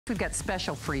We've got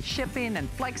special free shipping and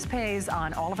flex pays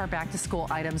on all of our back-to-school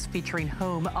items featuring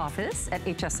home office at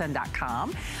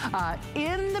hsn.com.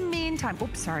 In the meantime,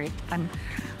 oops, sorry,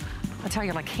 I tell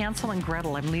you, like Hansel and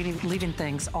Gretel, I'm leaving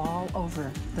things all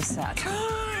over the set.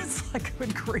 It's like,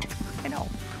 good grief, I know,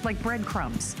 like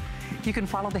breadcrumbs. You can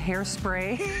follow the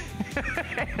hairspray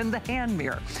and the hand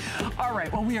mirror. All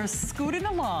right, well, we are scooting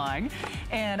along,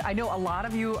 and I know a lot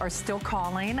of you are still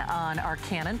calling on our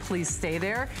Canon. Please stay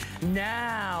there.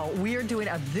 Now, we are doing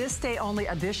a this day only,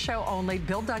 a this show only.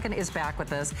 Bill Duggan is back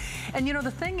with us. And you know,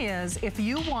 the thing is, if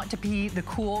you want to be the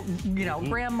cool, you know,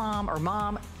 grandmom or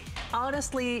mom,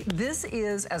 honestly, this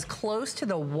is as close to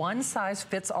the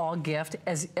one-size-fits-all gift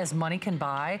as money can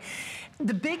buy.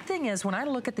 The big thing is, when I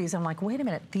look at these, I'm like, wait a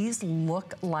minute, these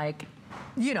look like,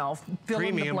 you know, fill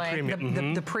in the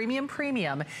blank, the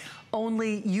premium.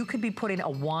 Only you could be putting a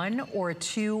 1 or a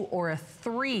 2 or a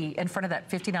 3 in front of that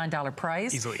 $59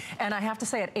 price. Easily. And I have to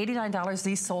say, at $89,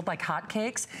 these sold like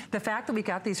hotcakes. The fact that we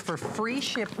got these for free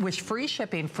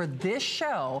shipping for this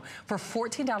show for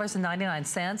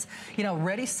 $14.99, you know,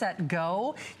 ready, set,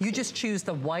 go. You just choose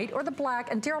the white or the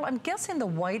black. And Daryl, I'm guessing the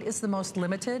white is the most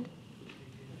limited.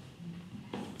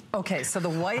 Okay, so the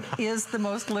white is the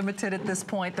most limited at this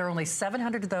point. There are only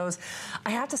 700 of those. I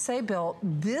have to say, Bill,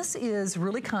 this is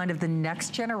really kind of the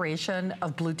next generation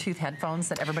of Bluetooth headphones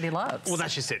that everybody loves. Well,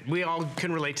 that's just it. We all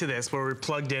can relate to this, where we're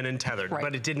plugged in and tethered,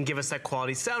 but it didn't give us that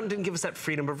quality sound, didn't give us that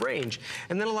freedom of range.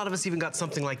 And then a lot of us even got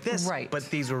something like this, but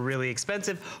these were really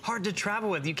expensive, hard to travel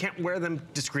with. You can't wear them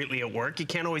discreetly at work. You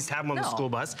can't always have them on the school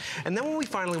bus. And then when we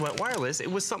finally went wireless,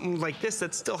 it was something like this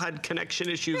that still had connection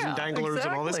issues and danglers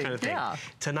and all this kind of thing.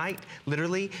 Tonight,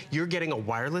 literally, you're getting a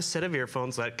wireless set of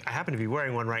earphones. Like, I happen to be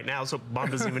wearing one right now, so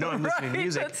Mom doesn't even know I'm listening to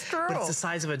music. That's true. But it's the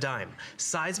size of a dime.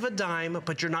 Size of a dime,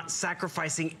 but you're not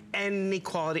sacrificing any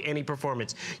quality, any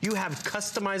performance. You have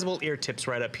customizable ear tips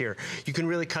right up here. You can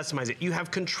really customize it. You have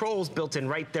controls built in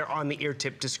right there on the ear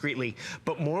tip discreetly.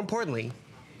 But more importantly,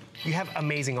 you have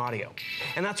amazing audio.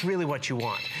 And that's really what you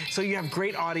want. So you have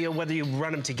great audio, whether you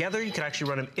run them together, you can actually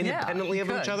run them independently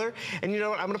of each other. And you know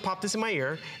what, I'm gonna pop this in my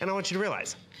ear, and I want you to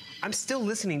realize, I'm still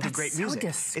listening to great music.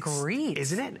 That's so discreet.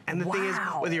 Isn't it? And the thing is,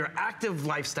 whether you're active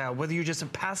lifestyle, whether you're just a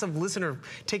passive listener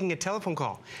taking a telephone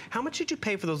call, how much did you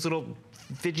pay for those little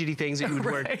fidgety things that you would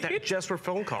wear that just were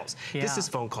phone calls? This is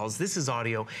phone calls, this is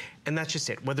audio, and that's just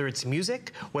it. Whether it's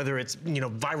music, whether it's, you know,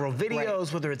 viral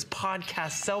videos, whether it's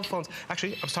podcasts, cell phones.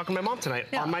 Actually, I was talking to my mom tonight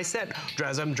on my set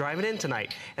as I'm driving in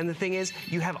tonight. And the thing is,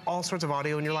 you have all sorts of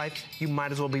audio in your life, you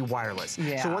might as well be wireless.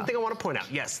 So one thing I want to point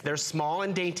out, yes, they're small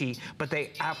and dainty, but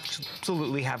they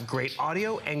absolutely have great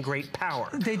audio and great power.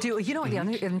 They do. You know what the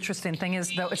other interesting thing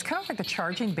is, though? It's kind of like the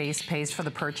charging base pays for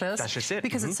the purchase. That's just it.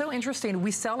 Because it's so interesting.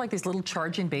 We sell like these little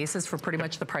charging bases for pretty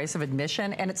much the price of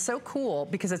admission, and it's so cool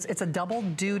because it's a double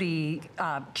duty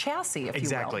chassis, if you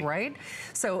will, right?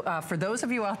 So for those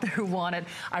of you out there who want it,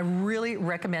 I really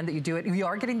recommend that you do it. You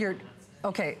are getting your,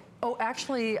 oh,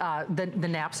 actually, the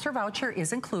Napster voucher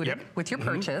is included with your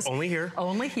purchase. Only here.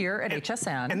 Only here at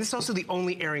HSN. And this is also the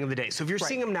only airing of the day. So if you're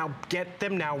seeing them now, get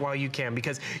them now while you can,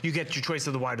 because you get your choice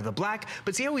of the white or the black.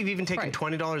 But see how we've even taken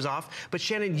 $20 off? But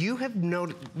Shannon, you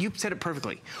said it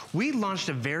perfectly. We launched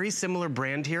a very similar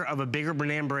brand here of a bigger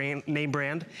name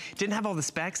brand. Didn't have all the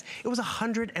specs. It was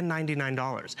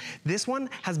 $199. This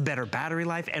one has better battery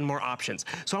life and more options.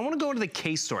 So I want to go into the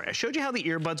case story. I showed you how the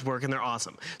earbuds work, and they're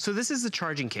awesome. So this is the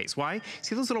charging case. Why?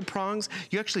 See those little prongs?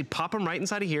 You actually pop them right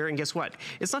inside of here, and guess what?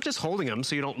 It's not just holding them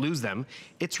so you don't lose them,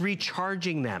 it's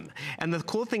recharging them. And the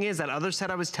cool thing is, that other set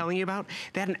I was telling you about,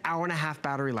 they had an 1.5-hour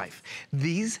battery life.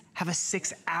 These have a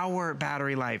 6-hour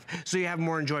battery life, so you have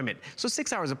more enjoyment. So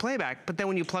 6 hours of playback, but then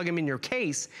when you plug them in your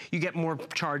case, you get more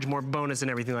charge, more bonus,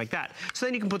 and everything like that. So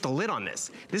then you can put the lid on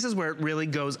this. This is where it really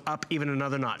goes up even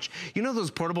another notch. You know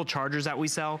those portable chargers that we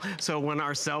sell? So when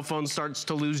our cell phone starts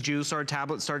to lose juice, or our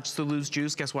tablet starts to lose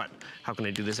juice, guess what? How can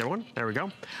I do this, everyone? There we go.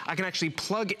 I can actually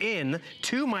plug in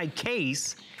to my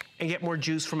case and get more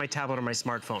juice from my tablet or my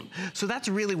smartphone. So that's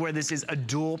really where this is a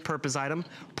dual purpose item,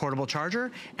 portable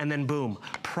charger, and then boom,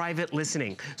 private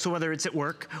listening. So whether it's at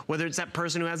work, whether it's that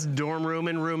person who has dorm room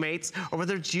and roommates, or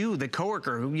whether it's you, the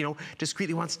coworker who, you know,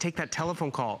 discreetly wants to take that telephone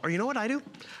call. Or you know what I do?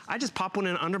 I just pop one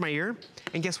in under my ear,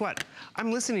 and guess what?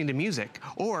 I'm listening to music,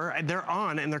 or they're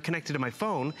on and they're connected to my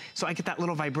phone, so I get that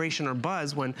little vibration or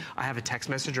buzz when I have a text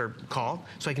message or call,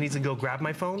 so I can easily go grab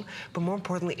my phone. But more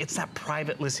importantly, it's that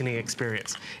private listening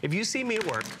experience. If you see me at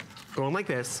work going like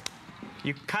this,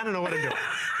 you kind of know what I'm doing.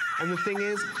 And the thing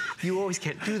is, You always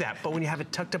can't do that. But when you have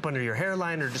it tucked up under your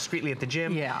hairline or discreetly at the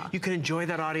gym, you can enjoy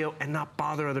that audio and not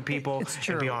bother other people. It's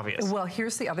true. And be obvious. Well,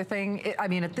 here's the other thing. I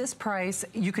mean, at this price,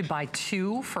 you could buy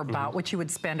 2 for about what you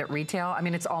would spend at retail. I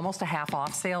mean, it's almost a half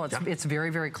off sale. It's very,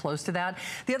 very close to that.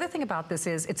 The other thing about this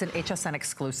is it's an HSN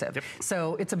exclusive.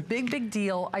 So it's a big, big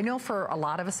deal. I know for a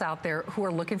lot of us out there who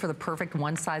are looking for the perfect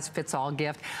one-size-fits-all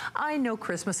gift, I know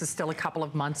Christmas is still a couple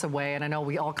of months away, and I know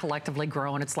we all collectively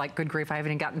grow, and it's like, good grief, I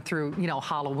haven't even gotten through, you know,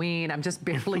 Halloween. I'm just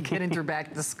barely getting through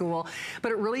back to school.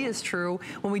 But it really is true.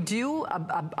 When we do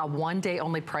a one-day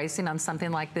only pricing on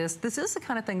something like this is the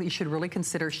kind of thing that you should really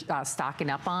consider stocking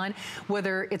up on,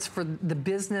 whether it's for the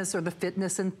business or the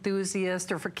fitness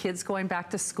enthusiast or for kids going back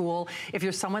to school. If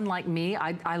you're someone like me,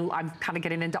 I'm kind of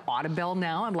getting into Audible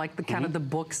now. I'm like the kind of the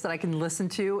books that I can listen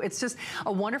to. It's just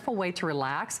a wonderful way to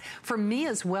relax. For me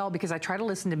as well, because I try to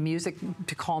listen to music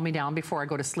to calm me down before I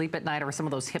go to sleep at night, or some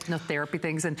of those hypnotherapy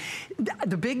things. And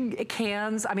the big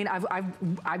cans, I mean,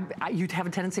 you'd have a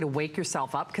tendency to wake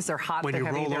yourself up because they're hot, when they're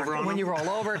heavy. When you roll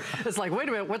over, it's like, wait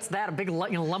a minute, what's that? A big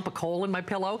lump of coal in my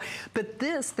pillow? But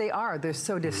they're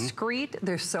so discreet,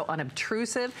 they're so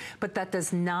unobtrusive, but that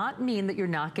does not mean that you're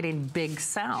not getting big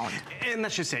sound. And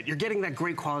that's just it. You're getting that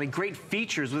great quality, great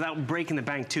features without breaking the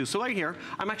bank too. So right here,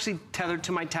 I'm actually tethered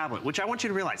to my tablet, which I want you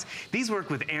to realize, these work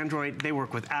with Android, they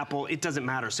work with Apple, it doesn't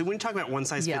matter. So when you talk about one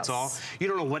size fits all, you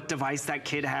don't know what device that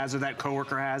kid has or that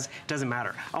coworker has, it doesn't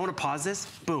matter. I want to pause this,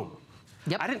 boom.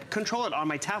 I didn't control it on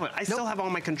my tablet. I still have all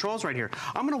my controls right here.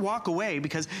 I'm gonna walk away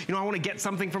because, you know, I wanna get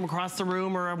something from across the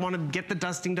room, or I wanna get the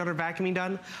dusting done or vacuuming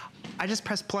done. I just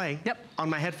press play on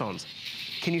my headphones.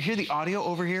 Can you hear the audio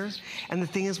over here? And the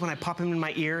thing is, when I pop them in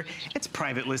my ear, it's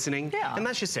private listening. And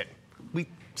that's just it.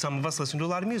 Some of us listen to a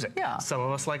lot of music. Some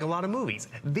of us like a lot of movies.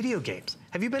 Video games.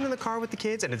 Have you been in the car with the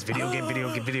kids and it's video game,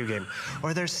 video game, video game?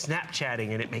 Or they're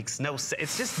Snapchatting and it makes no sense.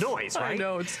 It's just noise, right? I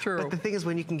know, it's true. But the thing is,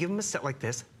 when you can give them a set like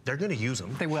this, they're gonna use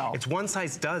them. They will. It's one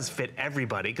size does fit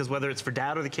everybody, because whether it's for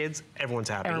dad or the kids, everyone's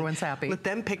happy. Everyone's happy. Let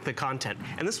them pick the content.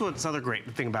 And this is what's other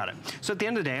great thing about it. So at the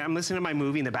end of the day, I'm listening to my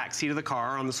movie in the back seat of the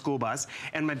car on the school bus,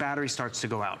 and my battery starts to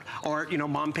go out. Or, you know,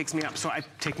 mom picks me up, so I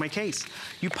take my case.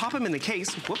 You pop them in the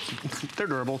case, whoops, they're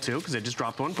durable too, because I just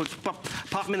dropped one,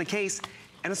 pop them in the case,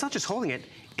 and it's not just holding it,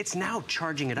 it's now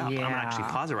charging it up. I'm gonna actually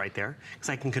pause it right there, because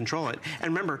I can control it.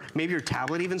 And remember, maybe your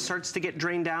tablet even starts to get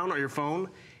drained down, or your phone.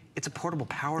 It's a portable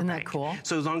power bank. Isn't that cool?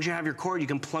 So as long as you have your cord, you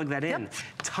can plug that in.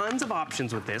 Tons of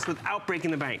options with this without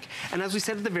breaking the bank. And as we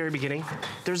said at the very beginning,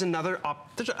 there's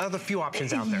other few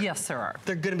options out there. Yes, there are.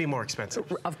 They're gonna be more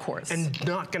expensive. Of course. And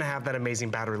not gonna have that amazing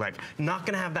battery life. Not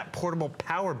gonna have that portable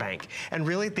power bank. And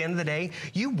really, at the end of the day,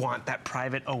 you want that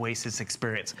private oasis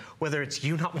experience. Whether it's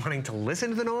you not wanting to listen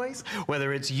to the noise,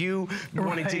 whether it's you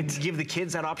wanting to give the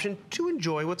kids that option to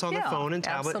enjoy what's on their phone and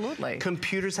tablet. Absolutely.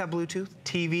 Computers have Bluetooth,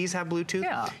 TVs have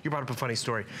Bluetooth. You brought up a funny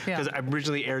story, because I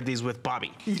originally aired these with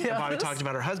Bobby. Bobby talked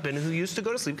about her husband, who used to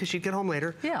go to sleep because she'd get home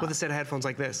later with a set of headphones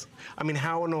like this. I mean,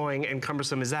 how annoying and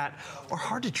cumbersome is that? Or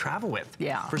hard to travel with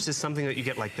versus something that you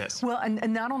get like this. Well,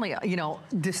 and not only, you know,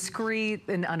 discreet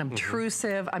and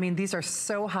unobtrusive, I mean, these are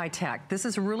so high tech. This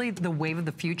is really the wave of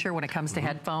the future when it comes to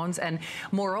headphones. And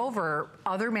moreover,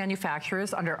 other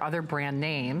manufacturers under other brand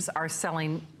names are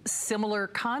selling similar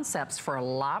concepts for a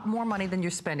lot more money than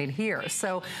you're spending here.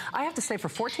 So I have to say, for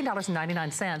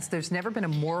 $14.99, there's never been a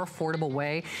more affordable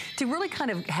way to really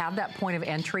kind of have that point of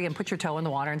entry and put your toe in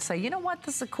the water and say, you know what,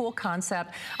 this is a cool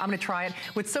concept, I'm gonna try it.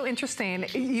 What's so interesting,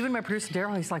 even my producer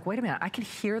Daryl, he's like, wait a minute, I can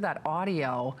hear that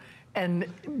audio. And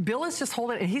Bill is just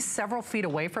holding it, and he's several feet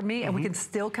away from me, and we can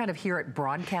still kind of hear it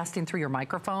broadcasting through your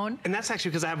microphone. And that's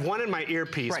actually because I have one in my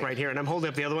earpiece right here, and I'm holding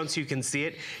up the other one so you can see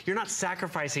it. You're not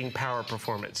sacrificing power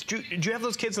performance. Do you have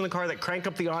those kids in the car that crank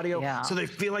up the audio so they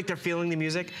feel like they're feeling the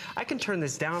music? I can turn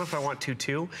this down if I want to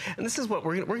too. And this is what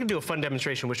we're gonna do, a fun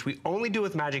demonstration, which we only do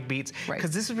with Magic Beats,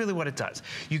 because this is really what it does.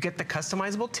 You get the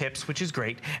customizable tips, which is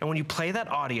great, and when you play that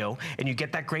audio and you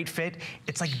get that great fit,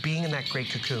 it's like being in that great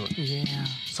cocoon.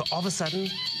 So all of a sudden,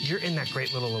 you're in that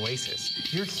great little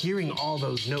oasis. You're hearing all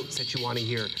those notes that you want to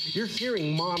hear. You're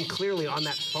hearing mom clearly on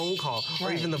that phone call,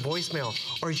 or even the voicemail,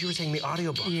 or as you were saying, the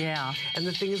audiobook. And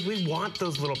the thing is, we want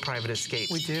those little private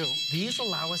escapes. We do. These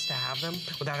allow us to have them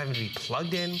without having to be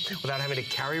plugged in, without having to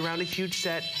carry around a huge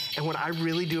set. And what I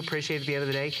really do appreciate at the end of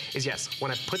the day is, yes, when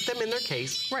I put them in their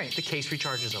case, the case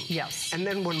recharges them. And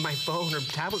then when my phone or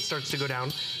tablet starts to go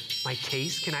down, my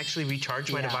case can actually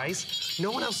recharge my device. No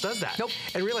one else does that.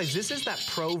 And realize this is that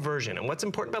Pro version. And what's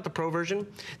important about the Pro version,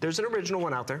 there's an original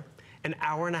one out there, an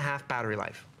hour and a half battery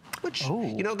life. which,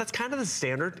 you know, that's kind of the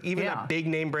standard. Even that big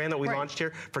name brand that we launched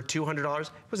here for $200,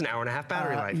 it was an hour-and-a-half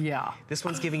battery life. Yeah. This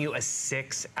one's giving you a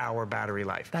 6-hour battery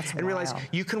life. That's and realize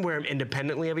you can wear them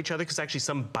independently of each other, because actually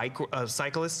some bike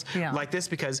cyclists like this,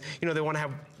 because, you know, they want to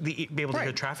have be able to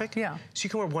hear traffic. Yeah. So you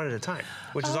can wear one at a time,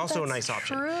 which is also a nice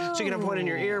option. So you can have one in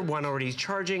your ear, one already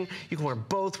charging. You can wear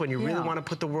both when you really want to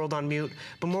put the world on mute.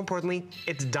 But more importantly,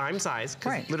 it's dime size,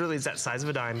 because literally it's that size of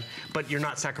a dime, but you're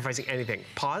not sacrificing anything.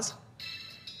 Pause.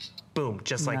 Boom,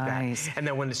 just like that. And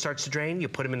then when it starts to drain, you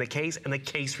put them in the case, and the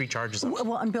case recharges them.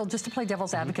 Well, and Bill, just to play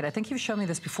devil's advocate, I think you've shown me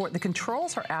this before. The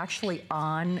controls are actually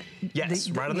on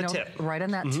right on the tip. Right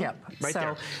on that tip. Right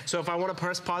there. So if I want to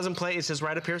press pause and play, it's just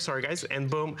right up here. Sorry, guys. And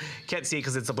boom, can't see it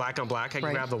because it's a black on black. I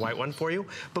can grab the white one for you.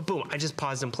 But boom, I just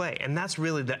pause and play. And that's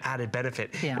really the added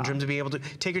benefit in terms of being able to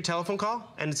take your telephone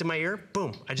call, and it's in my ear.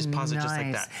 Boom, I just pause it just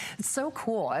like that. It's so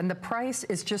cool. And the price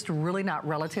is just really not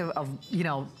relative of, you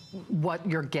know, what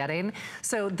you're getting.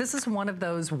 So this is one of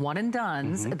those one and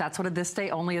dones. That's what a This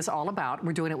Day Only is all about.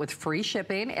 We're doing it with free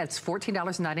shipping. It's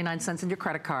 $14.99 in your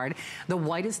credit card. The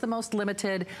white is the most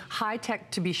limited, high tech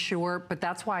to be sure, but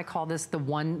that's why I call this the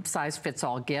one size fits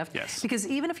all gift. Because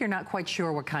even if you're not quite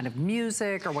sure what kind of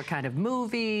music or what kind of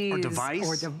movies or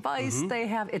device they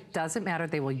have, it doesn't matter.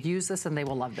 They will use this and they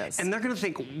will love this. And they're gonna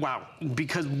think, wow,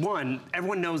 because one,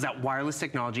 everyone knows that wireless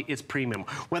technology is premium.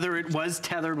 Whether it was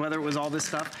tethered, whether it was all this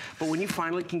stuff, but when you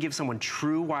finally can give someone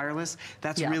true wireless,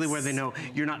 that's really where they know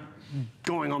you're not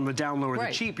going on the down low or the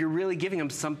cheap. You're really giving them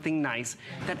something nice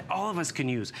that all of us can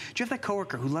use. Do you have that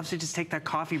coworker who loves to just take that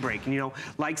coffee break and, you know,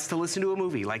 likes to listen to a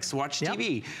movie, likes to watch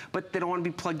TV, but they don't want to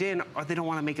be plugged in, or they don't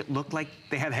want to make it look like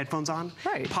they have headphones on?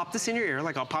 Pop this in your ear,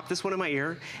 like I'll pop this one in my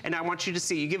ear, and I want you to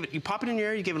see, you pop it in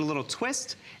your ear, you give it a little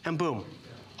twist, and boom.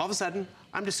 All of a sudden,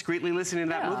 I'm discreetly listening to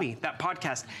that movie, that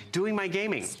podcast, doing my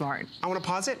gaming. Smart. I want to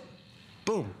pause it,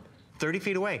 boom. 30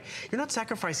 feet away. You're not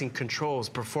sacrificing controls,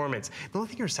 performance. The only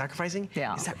thing you're sacrificing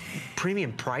is that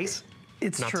premium price.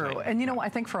 It's true. And you know, I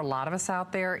think for a lot of us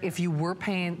out there, if you were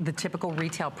paying the typical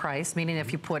retail price, meaning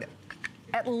if you put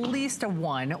at least a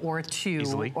 1 or a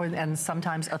 2, and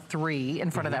sometimes a 3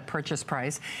 in front of that purchase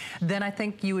price, then I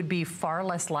think you would be far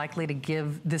less likely to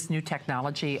give this new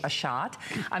technology a shot.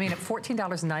 I mean, at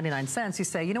 $14.99, you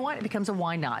say, you know what, it becomes a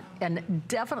why not? And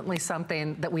definitely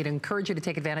something that we'd encourage you to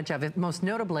take advantage of, most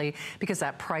notably because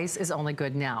that price is only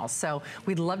good now. So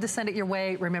we'd love to send it your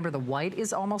way. Remember, the white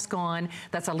is almost gone.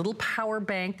 That's a little power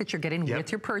bank that you're getting with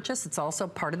your purchase. It's also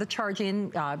part of the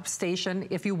charging station,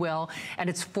 if you will, and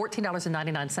it's $14.99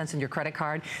 in your credit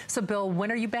card. So Bill,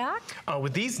 when are you back?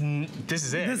 With these, this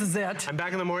is it. This is it. I'm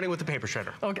back in the morning with the paper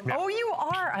shredder. Okay. Oh, you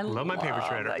are. I love my paper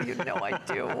shredder. You know I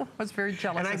do. I was very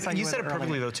jealous. And you said it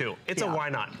perfectly though too. It's a why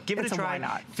not. Give it a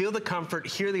try. Feel the comfort.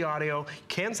 Hear the audio.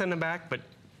 Can send them back, but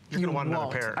you're going to want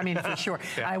another pair. I mean, for sure.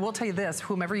 I will tell you this,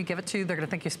 whomever you give it to, they're going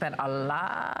to think you spent a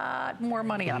lot more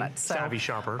money on it. So, savvy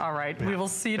shopper. All right. We will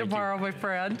see you tomorrow, my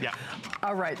friend.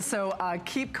 All right. So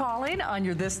keep calling on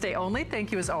your This Day Only.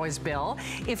 Thank you as always, Bill.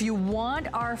 If you want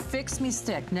our Fix Me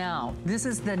Stick, now, this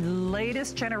is the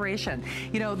latest generation.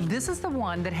 You know, this is the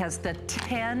one that has the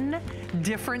 10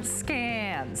 different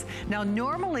scans. Now,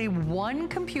 normally one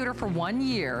computer for 1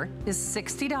 year is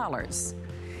 $60.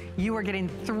 You are getting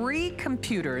 3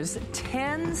 computers,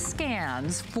 10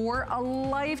 scans for a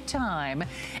lifetime,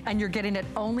 and you're getting it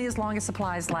only as long as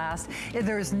supplies last.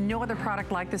 There is no other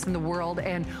product like this in the world,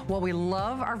 and while we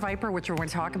love our Viper, which we're going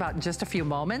to talk about in just a few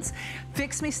moments,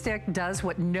 Fix Me Stick does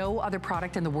what no other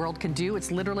product in the world can do.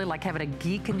 It's literally like having a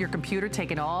geek in your computer,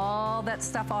 taking all that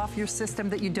stuff off your system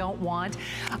that you don't want.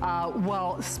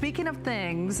 Well, speaking of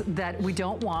things that we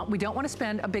don't want to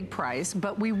spend a big price,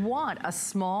 but we want a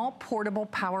small, portable,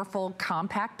 powerful,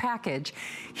 compact package.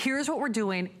 Here's what we're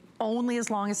doing only as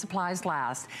long as supplies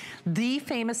last. The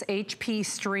famous HP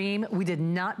Stream, we did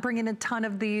not bring in a ton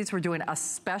of these. We're doing a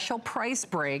special price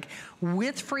break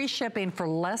with free shipping for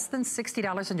less than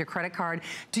 $60 on your credit card.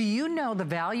 Do you know the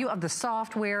value of the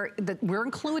software that we're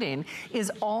including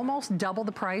is almost double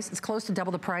the price? It's close to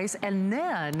double the price. And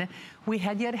then we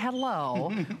had you at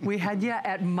Hello. We had you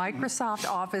at Microsoft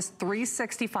Office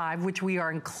 365, which we are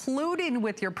including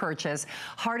with your purchase.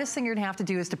 Hardest thing you're gonna have to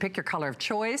do is to pick your color of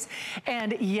choice.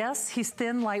 And yes, he's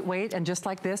thin, lightwait, and just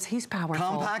like this, he's powerful.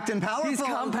 Compact and powerful. He's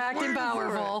compact and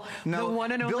powerful. No, the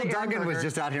one and only Bill Duggan was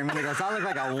just out here a minute ago, so I look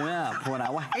like a wimp when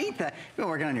I hate that. You've been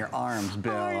working on your arms,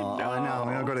 Bill. I know.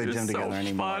 We don't go to the gym together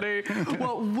anymore. Funny.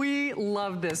 Well, we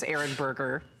love this Aaron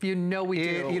Burger. You know we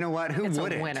do. You know what? Who wouldn't?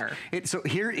 It's a winner. So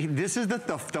here, this is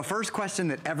the first question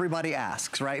that everybody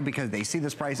asks, right? Because they see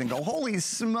this price and go, holy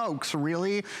smokes,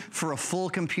 really? For a full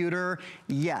computer?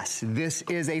 Yes, this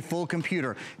is a full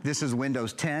computer. This is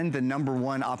Windows 10. 10, the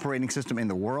 #1 operating system in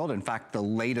the world. In fact, the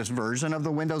latest version of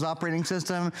the Windows operating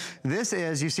system. This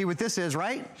is, you see what this is,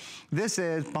 right? This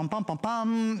is,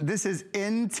 this is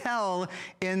Intel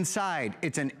inside.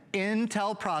 It's an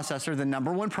Intel processor, the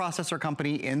 #1 processor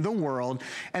company in the world,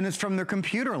 and it's from their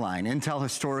computer line. Intel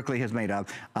historically has made a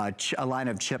line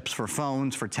of chips for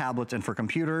phones, for tablets, and for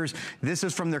computers. This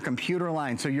is from their computer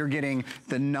line, so you're getting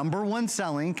the #1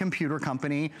 selling computer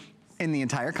company in the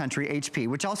entire country, HP,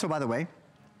 which also, by the way,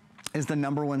 is the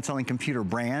 #1 selling computer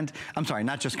brand. I'm sorry,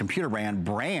 not just computer brand,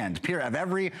 period.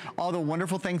 Of all the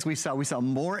wonderful things we sell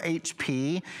more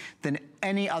HP than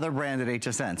any other brand at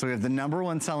HSN. So we have the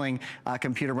 #1 selling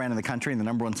computer brand in the country and the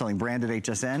 #1 selling brand at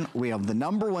HSN. We have the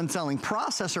 #1 selling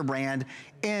processor brand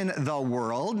in the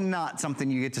world, not something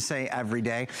you get to say every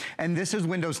day. And this is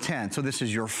Windows 10, so this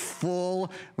is your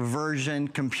full version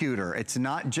computer. It's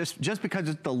not just because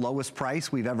it's the lowest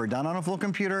price we've ever done on a full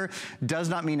computer, does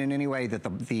not mean in any way that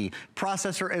the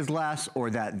processor is less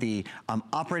or that the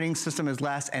operating system is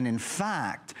less. And in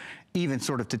fact, even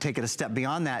sort of to take it a step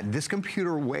beyond that, this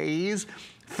computer weighs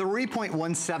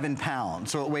 3.17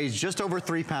 pounds. So it weighs just over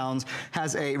 3 pounds,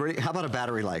 has how about a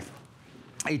battery life?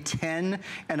 A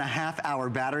 10.5-hour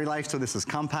battery life, so this is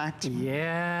compact.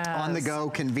 Yeah. On the go,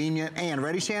 convenient, and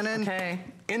ready, Shannon? Okay.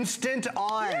 Instant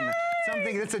on. Yay!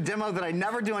 Something that's a demo that I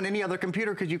never do on any other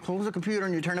computer, because you close the computer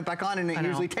and you turn it back on, and it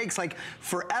usually takes like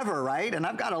forever, right? And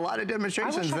I've got a lot of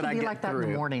demonstrations that I get like that through.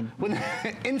 In the morning.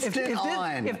 Instant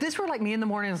on. If this were like me in the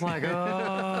morning, it's like,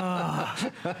 oh,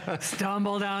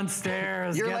 stumble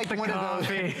downstairs, you're get like the one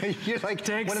coffee, of those, you're like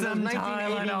take one some of those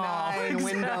 1989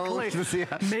 Windows.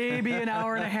 Exactly. Maybe an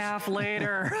hour and a half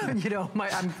later, you know,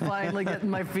 I'm finally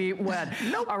getting my feet wet.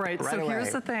 Nope. All right, so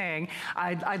here's the thing.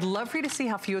 I'd love for you to see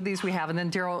how few of these we have. And then,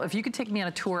 Daryl, if you could take me on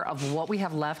a tour of what we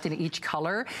have left in each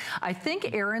color. I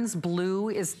think Aaron's blue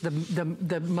is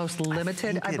the most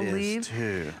limited, I believe. It is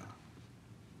too.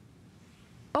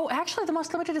 Oh, actually, the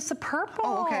most limited is the purple.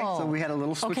 Oh, okay. So we had a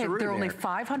little switcheroo. Okay, there are only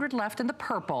 500 left in the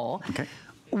purple. Okay.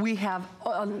 We have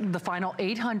the final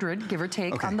 800, give or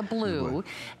take, on the blue.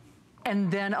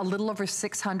 And then a little over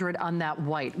 600 on that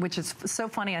white, which is so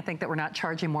funny, I think, that we're not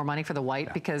charging more money for the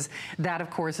white, because that,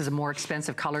 of course, is a more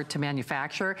expensive color to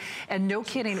manufacture. And no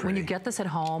kidding, when you get this at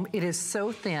home, it is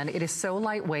so thin, it is so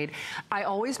lightweight. I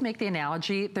always make the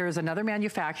analogy, there is another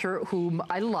manufacturer whom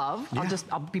I love.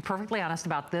 I'll be perfectly honest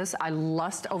about this. I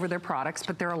lust over their products,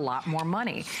 but they're a lot more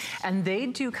money. And they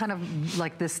do kind of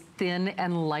like this thin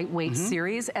and lightweight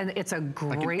series, and it's a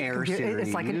great, like an Air series.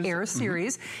 It's like an Air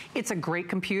series. It's a great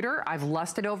computer. I've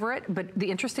lusted over it, but the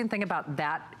interesting thing about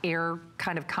that Air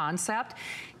kind of concept,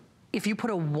 if you put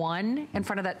a 1 in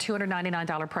front of that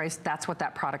 $299 price, that's what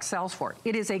that product sells for.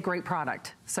 It is a great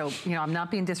product. So, you know, I'm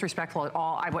not being disrespectful at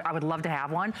all. I would love to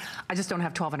have one. I just don't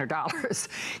have $1,200.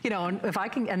 You know, and if I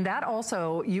can, and that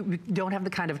also, you don't have the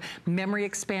kind of memory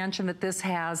expansion that this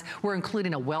has. We're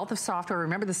including a wealth of software.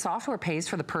 Remember, the software pays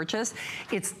for the purchase.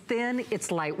 It's thin,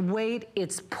 it's lightweight,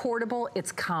 it's portable,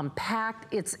 it's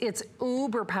compact, it's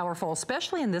uber powerful,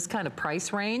 especially in this kind of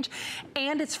price range.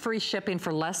 And it's free shipping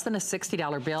for less than a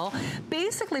 $60 bill.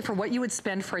 Basically for what you would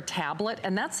spend for a tablet,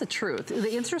 and that's the truth.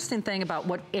 The interesting thing about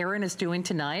what Aaron is doing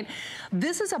tonight,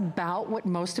 this is about what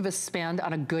most of us spend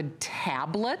on a good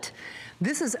tablet.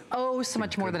 This is so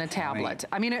much more than a tablet.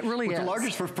 I mean, it really is. The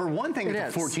largest, for one thing,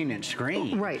 it's a 14-inch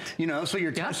screen. Right. You know, so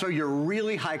you're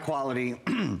really high quality.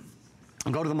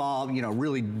 Go to the mall, you know,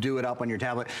 really do it up on your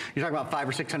tablet. You're talking about $500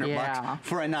 or $600 bucks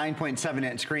for a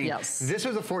 9.7-inch screen. Yes. This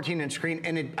is a 14-inch screen,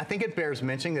 and I think it bears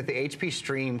mentioning that the HP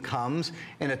Stream comes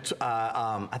in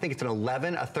I think it's an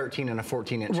 11, a 13, and a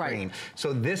 14-inch screen.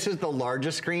 So this is the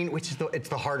largest screen, which is it's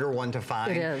the harder one to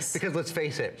find. It is. Because let's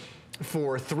face it,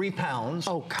 for 3 pounds.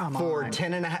 Oh, come for on.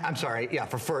 10.5, I'm sorry, yeah,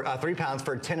 for 3 pounds,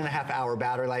 for 10.5-hour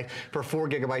battery life, for 4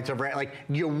 gigabytes of RAM, like,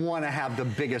 you want to have the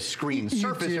biggest screen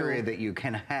surface area that you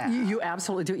can have. You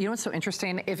absolutely do. You know what's so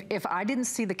interesting? If I didn't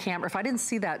see the camera, if I didn't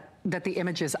see that the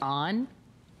image is on,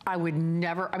 I would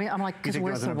never, I mean, I'm like, because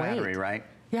where's the weight? Battery, right?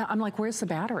 Yeah, I'm like, where's the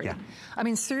battery? Yeah. I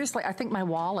mean, seriously, I think my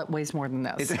wallet weighs more than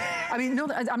this. I mean, no,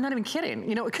 I'm not even kidding.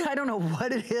 You know, I don't know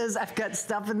what it is. I've got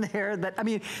stuff in there that, I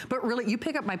mean, but really, you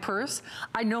pick up my purse,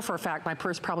 I know for a fact my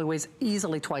purse probably weighs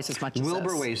easily twice as much as this.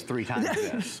 Wilbur weighs 3 times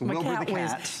this. My Wilbur cat the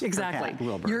cat. weighs, exactly. Cat,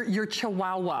 Wilbur. Your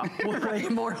chihuahua will weigh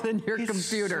more than your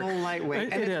computer. So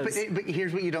lightweight. It is. But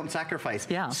here's what you don't sacrifice.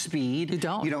 Yeah. Speed. You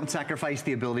don't. You don't sacrifice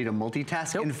the ability to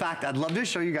multitask. Nope. In fact, I'd love to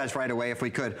show you guys right away, if we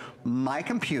could. My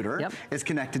computer is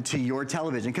connected to your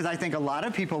television, because I think a lot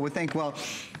of people would think, well,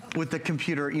 with the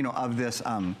computer, you know, of this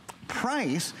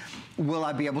price, will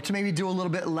I be able to maybe do a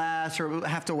little bit less or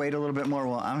have to wait a little bit more?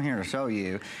 Well, I'm here to show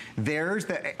you. There's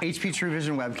the HP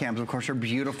TrueVision webcams, of course, are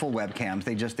beautiful webcams.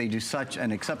 They do such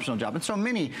an exceptional job. And so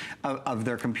many of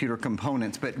their computer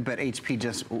components, but HP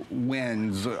just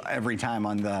wins every time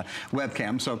on the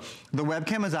webcam. So the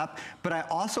webcam is up, but I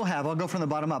also have, I'll go from the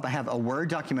bottom up, I have a Word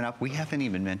document up. We haven't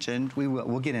even mentioned,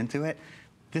 we'll get into it.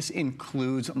 This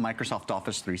includes Microsoft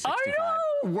Office 365.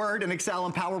 Word and Excel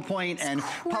and PowerPoint and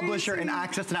Publisher and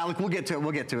Access and Outlook. We'll get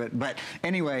to it. But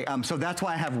anyway, so that's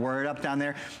why I have Word up down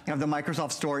there. I have the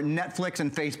Microsoft Store, Netflix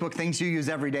and Facebook, things you use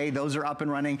every day. Those are up and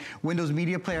running. Windows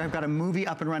Media Player, I've got a movie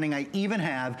up and running. I even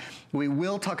have, we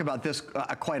will talk about this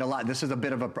quite a lot. This is a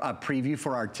bit of a preview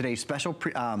for our today's special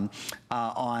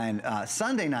on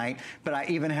Sunday night, but I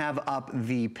even have up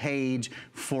the page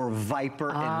for Viper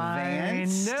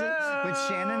Advanced, which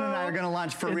Shannon and I are going to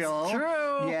launch for real. It's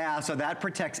true. Yeah, so that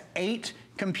protects 8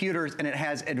 computers, and it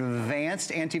has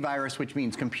advanced antivirus, which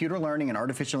means computer learning and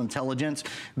artificial intelligence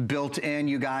built in,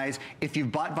 you guys. If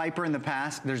you've bought Viper in the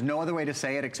past, there's no other way to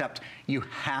say it except you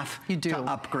have to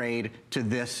upgrade to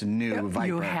this new Viper.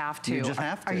 You have to. You just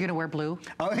have to. Are you going to wear blue?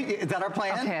 Oh, is that our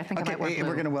plan? Okay, I think I might wear blue.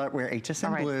 We're going to wear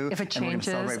HSN blue. If it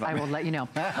changes, I will let you know.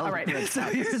 All right, so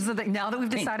here's the thing. Now that we've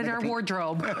decided our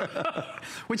wardrobe,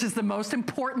 which is the most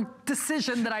important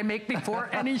decision that I make before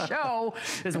any show,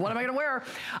 is what am I going to wear?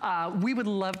 We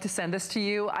would love to send this to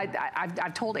you.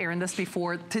 I've told Aaron this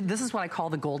before. This is what I call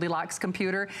the Goldilocks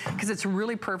computer, because it's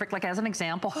really perfect. Like, as an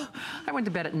example, I went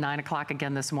to bed at 9 o'clock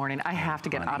again this morning. I have to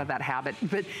get out of that habit.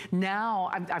 But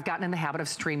now I've gotten in the habit of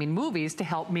streaming movies to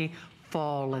help me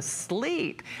fall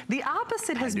asleep. The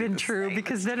opposite has been true,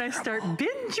 because then I start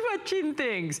binge watching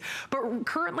things. But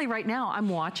currently right now I'm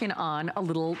watching on a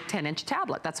little 10-inch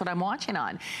tablet. That's what I'm watching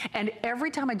on. And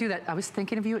every time I do that, I was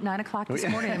thinking of you at 9 o'clock this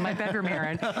morning in my bedroom,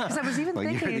 Aaron, because I was even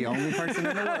thinking. You're the only person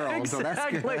in the world, exactly. So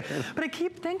that's good. But I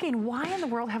keep thinking, why in the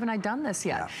world haven't I done this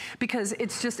yet? Because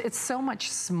it's so much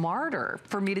smarter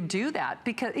for me to do that.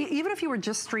 Because even if you were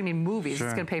just streaming movies,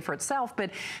 it's going to pay for itself.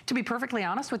 But to be perfectly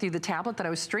honest with you, the tablet that I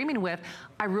was streaming with,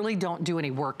 I really don't do any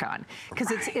work on,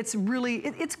 because it's really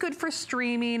good for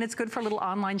streaming. It's good for a little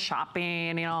online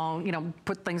shopping. You know,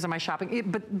 put things on my shopping.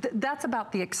 But that's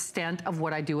about the extent of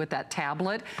what I do with that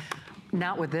tablet.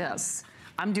 Not with this.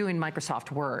 I'm doing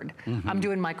Microsoft Word. I'm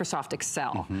doing Microsoft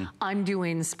Excel. I'm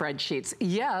doing spreadsheets.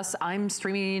 Yes, I'm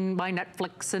streaming my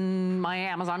Netflix and my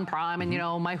Amazon Prime and, you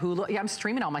know, my Hulu. Yeah, I'm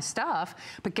streaming all my stuff.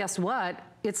 But guess what?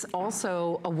 It's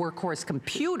also a workhorse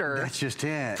computer. That's just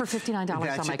it. For $59 on my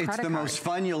credit card. It's the most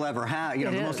fun you'll ever have. You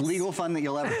know, the most legal fun that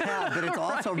you'll ever have. But it's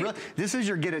also real. This is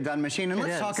your get it done machine. And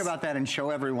let's talk about that and show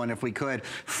everyone, if we could.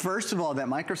 First of all, that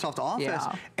Microsoft Office,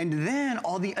 and then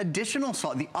all the additional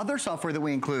the other software that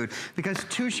we include. Because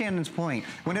to Shannon's point,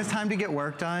 when it's time to get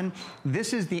work done,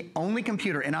 this is the only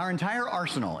computer in our entire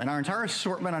arsenal, in our entire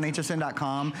assortment on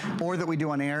hsn.com, or that we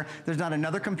do on air. There's not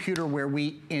another computer where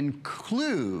we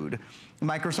include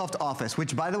Microsoft Office,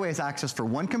 which, by the way, is access for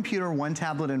one computer, one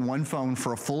tablet, and one phone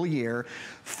for a full year.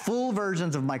 Full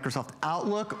versions of Microsoft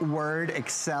Outlook, Word,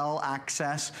 Excel,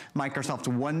 Access, Microsoft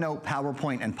OneNote,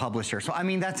 PowerPoint, and Publisher. So, I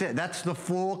mean, that's it. That's the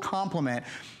full complement.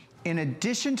 In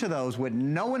addition to those, what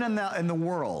no one in the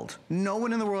world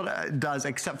does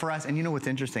except for us. And you know what's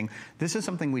interesting? This is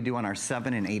something we do on our $700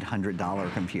 and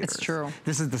 $800 computers. It's true.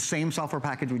 This is the same software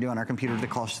package we do on our computers that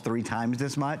costs 3 times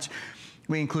this much.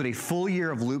 We include a full year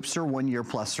of Loopster, 1 year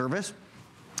plus service.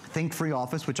 Think Free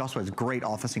Office, which also has great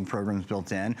officing programs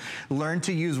built in. Learn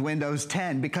to use Windows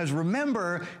 10, because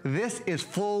remember, this is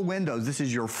full Windows. This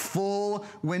is your full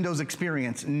Windows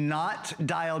experience, not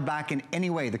dialed back in any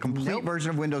way. The complete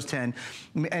version of Windows 10,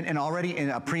 and already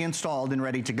pre-installed and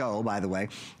ready to go, by the way.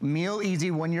 Meal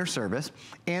Easy 1 year service.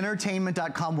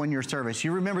 Entertainment.com 1 year service.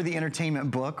 You remember the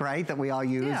entertainment book, right? That we all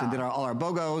use and did all our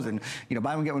BOGOs and, you know,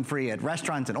 buy one, get one free at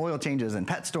restaurants and oil changes and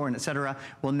pet store and et cetera.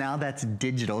 Well, now that's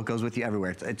digital. It goes with you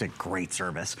everywhere. It's a great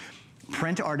service.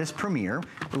 Print Artist Premier,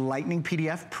 Lightning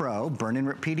PDF Pro, Burn and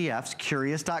Rip PDFs,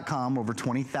 Curious.com, over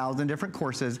 20,000 different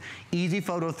courses, Easy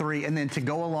Photo 3, and then to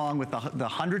go along with the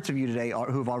hundreds of you today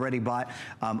who've already bought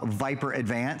Viper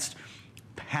Advanced,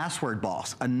 Password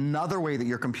Boss, another way that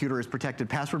your computer is protected.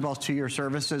 Password Boss 2 year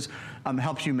services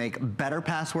helps you make better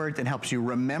passwords and helps you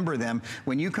remember them.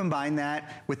 When you combine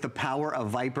that with the power of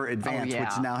Viper Advanced,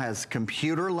 which now has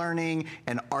computer learning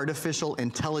and artificial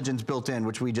intelligence built in,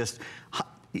 which we just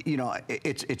you know,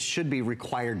 it should be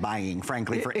required buying,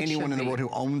 frankly, for anyone in the world who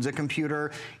owns a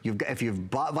computer. If you've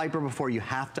bought Viper before, you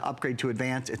have to upgrade to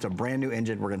Advanced. It's a brand new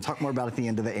engine. We're going to talk more about it at the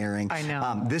end of the airing. I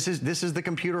know. This is the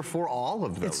computer for all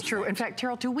of those. It's true. In fact,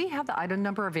 Terrell, do we have the item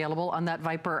number available on that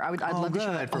Viper? I'd love to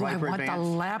show that. For Viper I want Advanced. the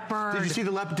leopard. Did you see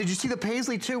the leopard? Did you see the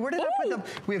paisley too? Where did I put them?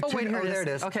 We have two. Wait, oh, there it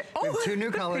is. Okay. We have two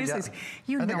new colors. Yeah.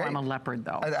 You know I'm a leopard,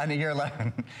 though. I know you're a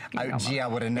leopard. Gee, I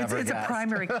would have never guessed. It's a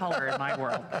primary color in my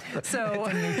world. So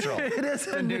it's a neutral. It is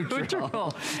a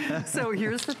neutral. So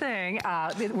here's the thing.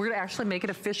 We're going to actually make it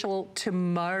official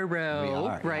tomorrow. We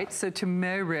are, right? yeah. So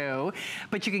tomorrow.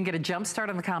 But you can get a jump start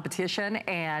on the competition,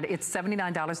 and it's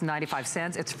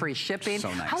 $79.95. It's free shipping. So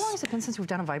nice. How long has it been since we've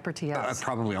done a Viper TS?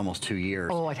 Probably almost 2 years.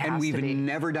 Oh, it has and we've to be.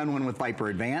 never done one with Viper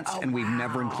Advanced, and we've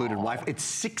never included Wi-Fi. It's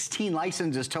 16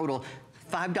 licenses total.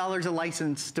 $5 a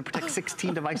license to protect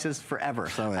 16 devices forever.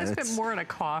 So I spent more on a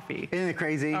coffee. Isn't it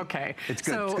crazy? Okay. It's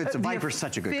good. So it's good. Viper's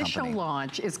such a good company. The official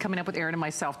launch is coming up with Erin and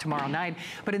myself tomorrow night.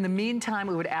 But in the meantime,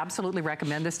 we would absolutely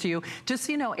recommend this to you. Just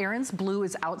so you know, Erin's blue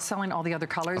is outselling all the other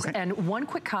colors. Okay. And one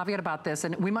quick caveat about this,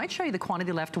 and we might show you the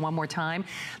quantity left one more time.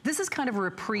 This is kind of a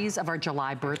reprise of our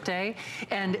July birthday.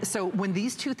 And so when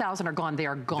these 2,000 are gone, they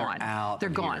are gone. They're out. They're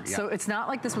gone. Yep. So it's not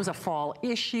like this was a fall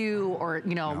issue or,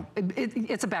 you know,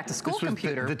 it's a back-to-school computer.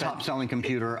 The top-selling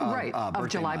computer of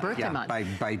July birthday month.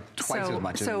 By twice as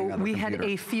much as any other we computer.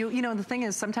 had a few, you know, the thing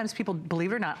is sometimes people,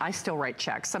 believe it or not, I still write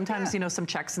checks. Sometimes, you know, some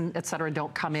checks and et cetera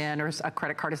don't come in, or a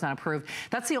credit card is not approved.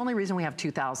 That's the only reason we have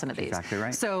 2,000 of these. Exactly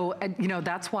right. So, you know,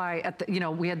 that's why, you know,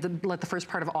 we had to let the first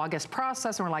part of August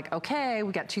process, and we're like, okay,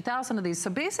 we got 2,000 of these. So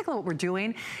basically what we're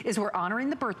doing is we're honoring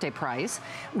the birthday price.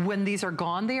 When these are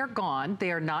gone, they are gone.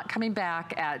 They are not coming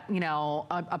back at, you know,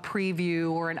 a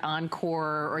preview or an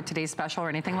encore or today's special or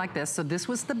anything like this. So this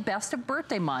was the best of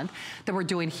birthday month that we're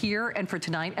doing here and for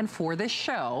tonight and for this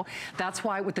show. That's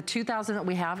why with the 2,000 that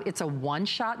we have, it's a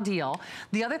one-shot deal.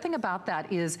 The other thing about that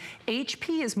is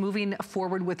HP is moving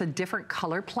forward with a different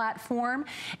color platform,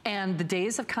 and the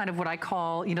days of kind of what I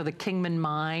call, you know, the Kingman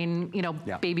Mine, you know,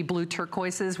 baby blue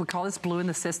turquoises, we call this blue in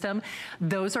the system,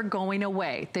 those are going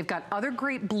away. They've got other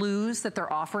great blues that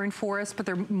they're offering for us, but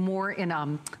they're more in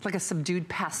like a subdued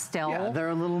pastel. Yeah,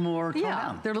 they're a little more toned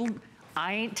down. They're a little,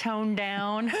 I ain't toned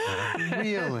down.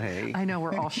 Really? I know,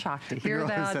 we're all shocked to hear that.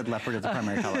 The girl who said leopard is a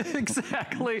primary color.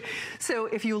 Exactly. So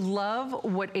if you love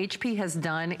what HP has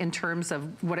done in terms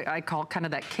of what I call kind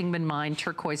of that Kingman Mine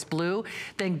turquoise blue,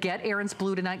 then get Erin's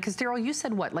blue tonight. Because Daryl, you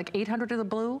said what, like 800 of the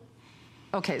blue?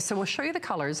 Okay, so we'll show you the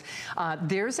colors.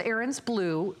 There's Erin's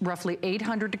blue, roughly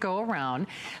 800 to go around.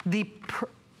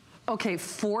 Okay,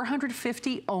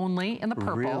 450 only in the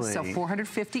purple. Really? So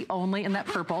 450 only in that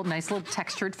purple. Nice little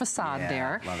textured facade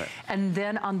there. Love it. And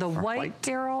then on the white,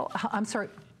 Daryl, I'm sorry.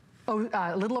 Oh,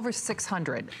 a little over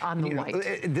 600 on the white.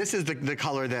 This is the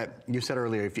color that you said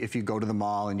earlier. If you go to the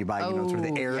mall and you buy, you know, sort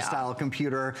of the Air style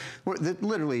computer, that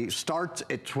literally starts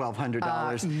at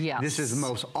 $1,200. Yes. This is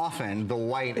most often the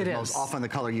white. Is most often the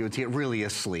color you would see. It really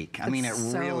is sleek. I mean, it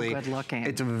really. Good looking.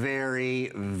 It's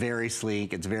very, very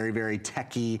sleek. It's very, very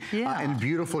techy and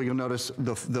beautiful. You'll notice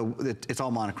it's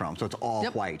all monochrome, so it's all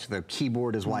white. The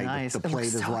keyboard is white. Nice. The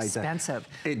plate is white. Expensive.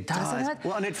 It does.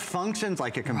 Well, and it functions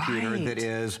like a computer that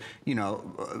is, you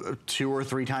know, 2 or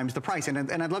 3 times the price.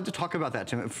 And I'd love to talk about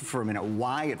that for a minute,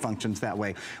 why it functions that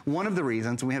way. One of the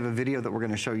reasons, and we have a video that we're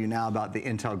going to show you now about the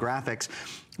Intel graphics,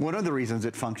 one of the reasons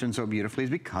it functions so beautifully is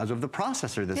because of the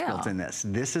processor that's built in this.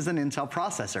 This is an Intel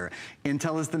processor.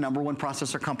 Intel is the #1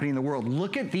 processor company in the world.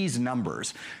 Look at these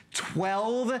numbers.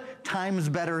 12 times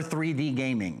better 3D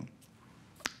gaming.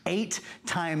 8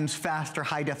 times faster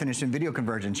high-definition video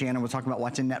conversion. Shannon was talking about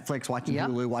watching Netflix, watching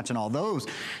Hulu, watching all those.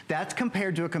 That's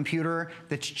compared to a computer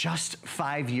that's just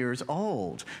 5 years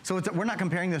old. So we're not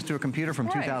comparing this to a computer from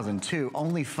 2002.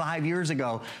 Only 5 years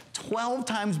ago, 12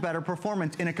 times better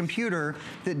performance in a computer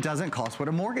that doesn't cost what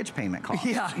a mortgage payment costs.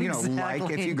 Yeah, you know, like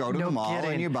if you go to the mall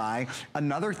kidding. and you buy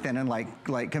another thin and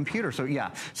like computer. So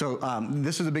so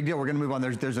this is a big deal. We're going to move on.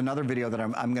 There's another video that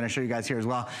I'm going to show you guys here as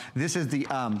well. This is the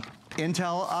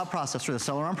Intel processor, the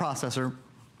Celeron processor.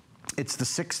 It's the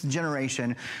 6th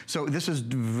generation. So this is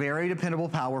very dependable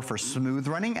power for smooth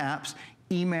running apps,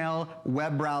 email,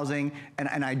 web browsing,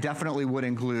 and I definitely would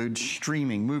include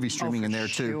streaming, movie streaming in there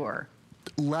too. Sure.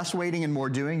 Less waiting and more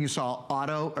doing. You saw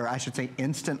auto, or I should say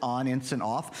instant on, instant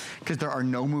off, because there are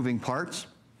no moving parts.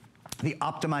 the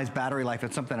optimized battery life.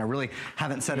 It's something I really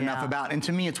haven't said enough about. And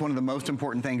to me, it's one of the most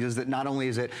important things is that not only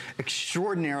is it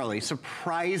extraordinarily,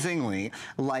 surprisingly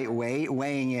lightweight,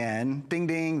 weighing in, ding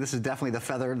ding, this is definitely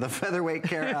the featherweight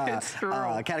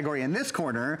category in this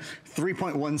corner,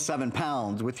 3.17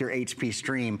 pounds with your HP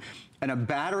Stream, and a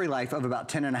battery life of about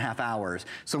 10.5 hours.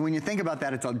 So when you think about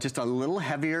that, it's just a little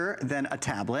heavier than a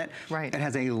tablet. Right. It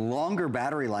has a longer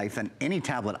battery life than any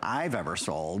tablet I've ever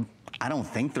sold. I don't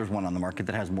think there's one on the market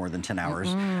that has more than 10 hours.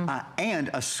 And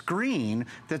a screen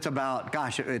that's about,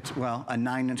 gosh, it's, well, a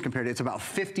 9-inch compared to, it's about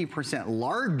 50%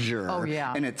 larger. Oh,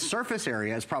 yeah. And its surface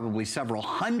area is probably several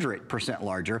 100%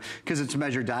 larger because it's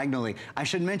measured diagonally. I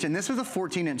should mention, this is a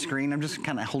 14-inch screen. I'm just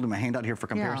kind of holding my hand out here for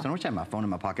comparison. I wish I had my phone in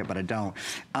my pocket, but I don't.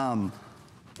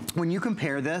 When you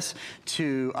compare this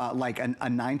to like a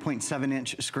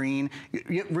 9.7-inch screen,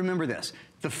 remember this.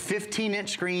 The 15-inch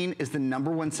screen is the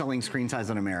 #1 selling screen size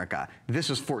in America.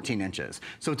 This is 14 inches.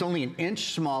 So it's only an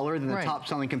inch smaller than the top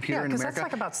selling computer in America. Yeah, because that's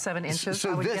like about 7 inches,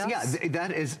 I would guess.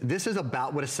 Yeah, this is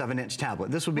about what a 7-inch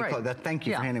tablet. This would be close. Thank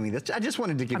you for handing me this. I just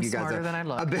wanted to give you guys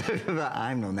a bit of a,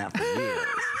 I've known that for years.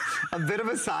 A bit of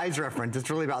a size reference. It's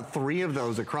really about 3 of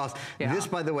those across. This,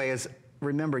 by the way, is,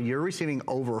 remember, you're receiving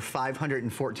over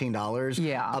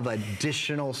 $514 of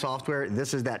additional software.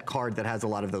 This is that card that has a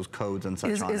lot of those codes and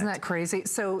such on it. Isn't that crazy?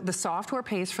 So the software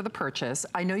pays for the purchase.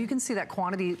 I know you can see that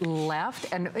quantity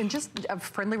left, and just a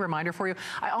friendly reminder for you,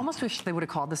 I almost wish they would have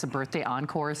called this a birthday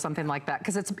encore or something like that,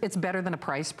 because it's better than a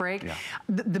price break.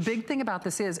 The big thing about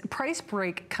this is price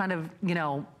break kind of, you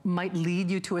know, might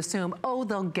lead you to assume, oh,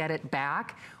 they'll get it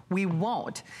back. We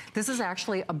won't. This is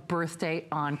actually a birthday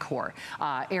encore.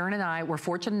 Aaron and I were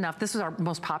fortunate enough, this is our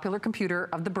most popular computer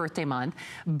of the birthday month,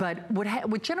 but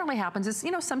what generally happens is,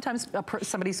 you know, sometimes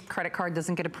somebody's credit card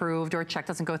doesn't get approved or a check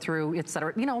doesn't go through, et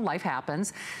cetera. You know, life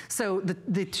happens. So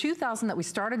the 2,000 that we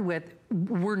started with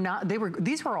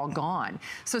these were all gone.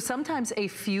 So sometimes a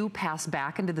few pass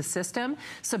back into the system.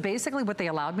 So basically what they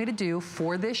allowed me to do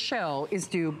for this show is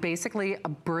do basically a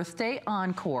birthday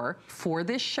encore for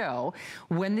this show.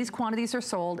 When these quantities are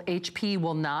sold, HP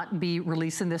will not be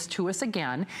releasing this to us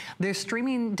again. Their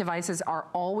streaming devices are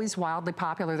always wildly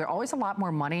popular. They're always a lot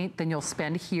more money than you'll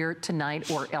spend here tonight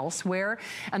or elsewhere.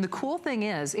 And the cool thing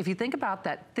is, if you think about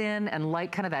that thin and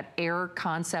light, kind of that Air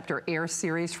concept or Air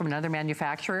series from another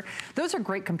manufacturer, those are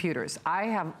great computers.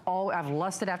 I've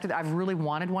lusted after that. I've really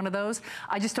wanted one of those.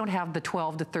 I just don't have the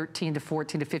 $1,200 to $1,300 to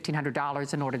 $1,400 to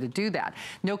 $1,500 in order to do that.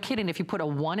 No kidding, if you put a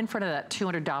 1 in front of that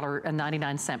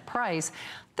 $200.99 price,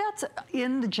 that's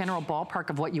in the general ballpark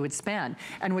of what you would spend.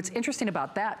 And what's interesting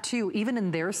about that too, even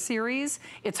in their series,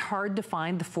 it's hard to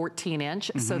find the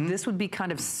 14-inch. So this would be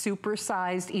kind of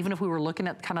supersized, even if we were looking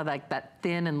at kind of like that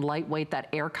thin and lightweight, that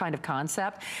Air kind of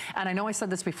concept. And I know I said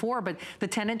this before, but the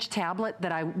 10-inch tablet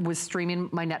that I was streaming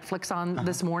my Netflix on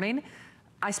this morning,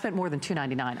 I spent more than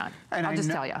 $299 on. And I'll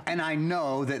just tell you. And I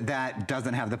know that that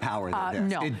doesn't have the power that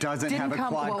this. No. It doesn't have a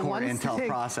quad-core Intel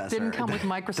processor. Didn't come with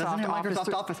Microsoft Office. Doesn't have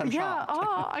Microsoft Office, I'm shocked.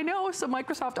 I know. So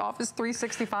Microsoft Office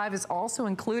 365 is also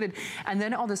included. And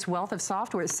then all this wealth of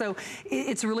software. So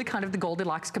it's really kind of the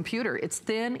Goldilocks computer. It's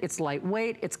thin, it's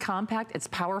lightweight, it's compact, it's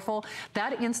powerful.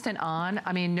 That instant on,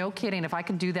 I mean, no kidding, if I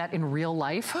could do that in real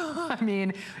life, I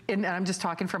mean, and I'm just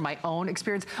talking from my own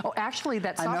experience. Oh, actually,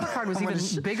 that software card was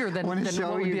even bigger than what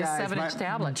would be a 7-inch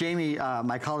tablet. Jamie,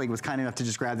 my colleague, was kind enough to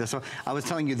just grab this. So I was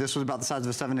telling you this was about the size of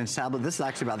a 7-inch tablet. This is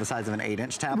actually about the size of an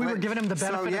 8-inch tablet. We were giving him the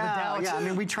benefit of the doubt. Yeah, I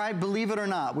mean, we try, believe it or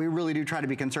not, we really do try to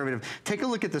be conservative. Take a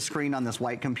look at the screen on this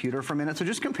white computer for a minute. So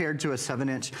just compared to a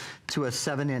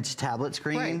 7-inch tablet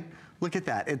screen. Right. Look at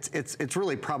that. It's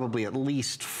really probably at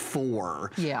least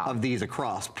 4 of these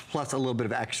across, plus a little bit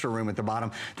of extra room at the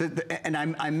bottom. And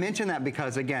I mention that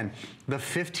because, again, the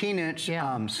 15-inch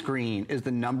screen is the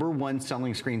 #1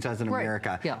 selling screen size in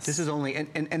America. Yes. This is only,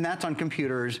 and that's on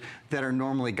computers that are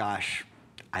normally, gosh,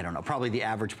 I don't know, probably the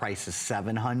average price is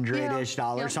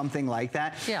 $700-ish, something like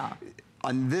that. Yeah.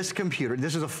 On this computer,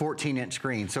 this is a 14-inch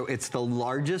screen, so it's the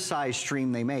largest size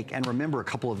stream they make. And remember, a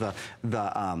couple of the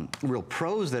real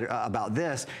pros that about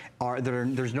this are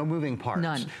there's no moving parts.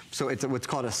 None. So it's what's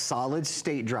called a solid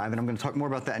state drive, and I'm going to talk more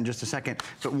about that in just a second.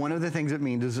 But one of the things it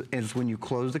means is when you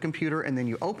close the computer and then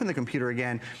you open the computer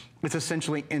again, it's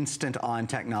essentially instant on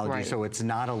technology, so it's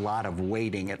not a lot of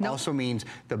waiting. It also means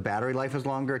the battery life is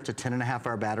longer. It's a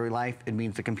 10.5-hour battery life. It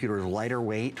means the computer is lighter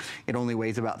weight. It only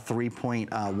weighs about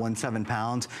 3.17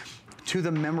 pounds. To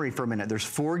the memory for a minute, there's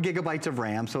 4 gigabytes of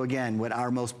RAM. So again, what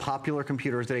our most popular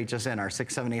computers at HSN, our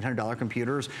 $600, $700, $800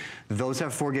 computers, those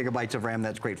have 4 gigabytes of RAM.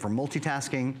 That's great for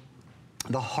multitasking.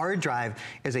 The hard drive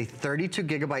is a 32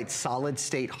 gigabyte solid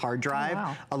state hard drive. Oh,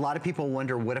 wow. A lot of people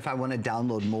wonder, what if I want to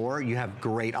download more? You have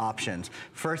great options.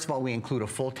 First of all, we include a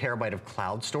full terabyte of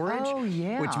cloud storage. Oh,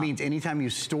 yeah. Which means anytime you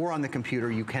store on the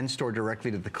computer, you can store directly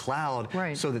to the cloud.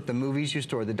 Right. So that the movies you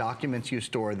store, the documents you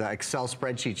store, the Excel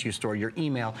spreadsheets you store, your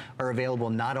email are available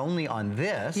not only on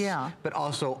this, but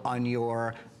also on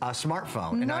your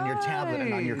smartphone and on your tablet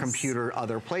and on your computer,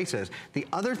 other places. The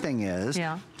other thing is,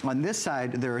 on this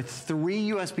side, there are 3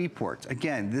 USB ports.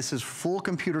 Again, this is full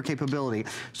computer capability.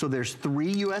 So there's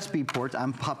 3 USB ports.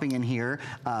 I'm popping in here,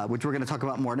 which we're gonna talk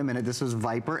about more in a minute. This is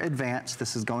Viper Advanced.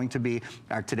 This is going to be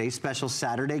our today's special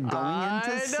Saturday going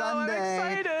into Sunday.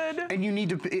 I'm excited. And you need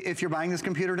to, if you're buying this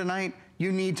computer tonight,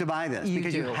 you need to buy this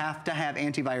because you have to have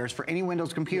antivirus for any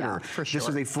Windows computer. Yeah, for sure. This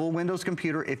is a full Windows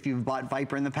computer. If you've bought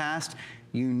Viper in the past,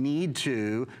 you need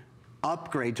to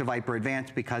upgrade to Viper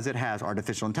Advanced because it has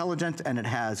artificial intelligence and it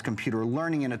has computer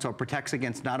learning in it, so it protects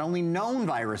against not only known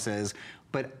viruses,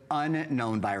 but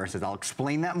unknown viruses. I'll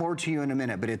explain that more to you in a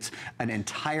minute, but it's an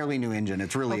entirely new engine.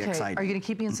 It's really exciting. Are you gonna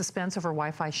keep me in suspense over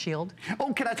Wi-Fi Shield?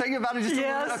 Oh, can I tell you about it just a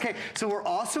little bit? Okay, so we're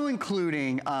also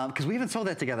including, because we haven't sold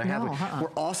that together, have we?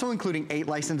 We're also including 8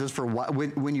 licenses for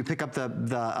when you pick up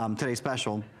the Today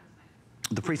Special.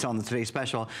 The pre-sale on the Today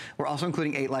Special. We're also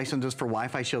including 8 licenses for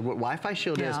Wi-Fi Shield. What Wi-Fi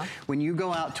Shield is, when you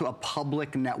go out to a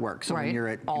public network, so when you're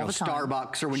at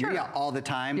Starbucks or when you're all the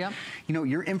time, you know,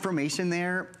 your information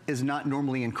there is not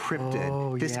normally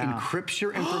encrypted. This encrypts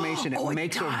your information. It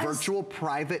makes a virtual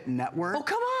private network. Oh,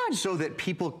 come on. So that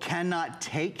people cannot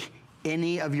take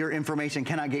any of your information,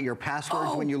 cannot get your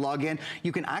passwords when you log in.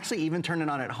 You can actually even turn it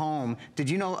on at home. Did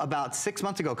you know about 6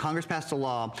 months ago, Congress passed a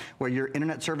law where your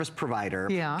internet service provider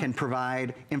can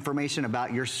provide information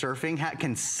about your surfing,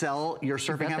 can sell your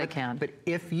surfing habit. They can. But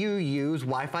if you use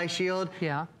Wi-Fi Shield,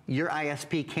 your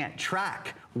ISP can't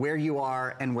track where you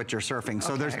are and what you're surfing.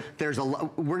 So there's a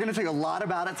lot, we're gonna talk a lot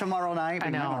about it tomorrow night. I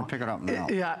know. I'm gonna pick it up now.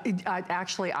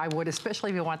 Actually, I would,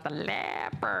 especially if you want the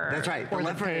leopard. That's right. Or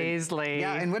the paisley.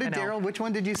 Yeah, and what did Daryl, which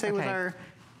one did you say was our?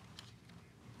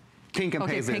 Pink and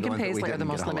Paisley. Pink and Paisley are the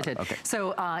most limited.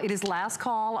 So it is last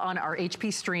call on our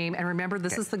HP Stream, and remember,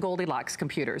 this is the Goldilocks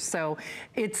computers. So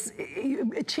it's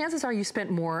chances are you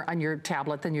spent more on your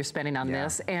tablet than you're spending on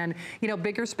this, and you know,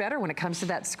 bigger's better when it comes to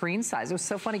that screen size. It was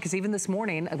so funny because even this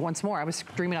morning, once more, I was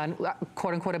streaming on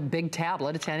quote unquote a big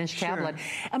tablet, a 10-inch tablet,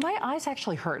 and my eyes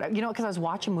actually hurt. You know, because I was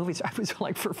watching movies, I was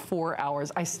like for 4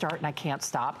 hours. I start and I can't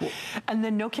stop, and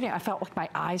then no kidding, I felt like my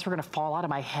eyes were going to fall out of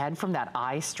my head from that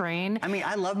eye strain. I mean,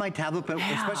 I love my tablet, but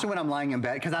especially when I'm lying in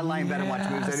bed, because I lie in bed and watch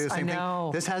movies, I do the same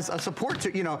thing. This has a support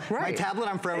to, you know, my tablet,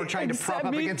 I'm forever trying to prop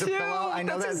up against a pillow. I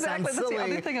know that sounds silly. That's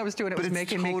the other thing I was doing. It was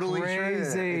making me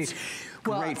crazy. It's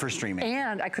great for streaming.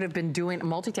 And I could have been doing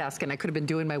multitasking. I could have been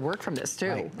doing my work from this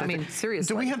too. I mean,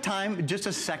 seriously. Do we have time, just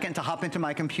a second, to hop into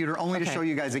my computer, only to show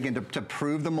you guys again, to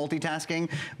prove the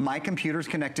multitasking? My computer's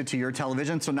connected to your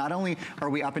television, so not only are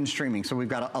we up and streaming, so we've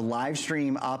got a live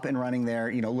stream up and running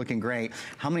there, you know, looking great.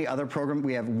 How many other programs?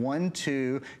 We have 1,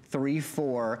 2, 3,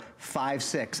 4, 5,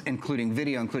 6, including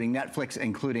video, including Netflix,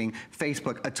 including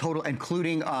Facebook, a total,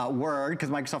 including Word, because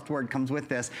Microsoft Word comes with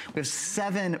this. We have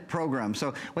 7 programs.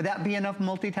 So would that be enough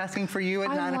multitasking for you at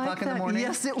 9 o'clock in the morning?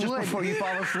 Yes, it would. Just before you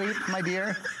fall asleep, my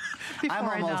dear? I'm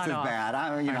almost as bad.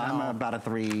 I'm about a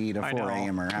 3 to 4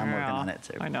 a.m.er. I'm working on it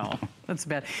too. I know. That's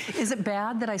bad. Is it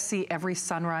bad that I see every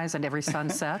sunrise and every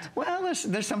sunset? Well,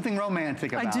 there's something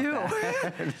romantic about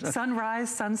that. I do.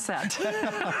 Sunrise, sunset.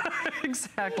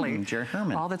 Exactly. Jerry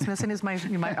Herman. All that's missing is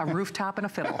a rooftop and a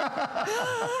fiddle.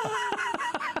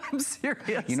 I'm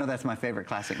serious. You know that's my favorite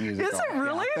classic music. Is it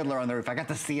really? Yeah, Fiddler on the Roof. I got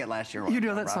to see it last year. You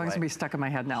know that song's gonna be stuck in my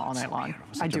head now all night long.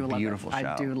 I do love it.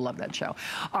 I do love that show.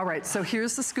 All right, so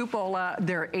here's the Scoopola.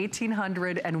 There are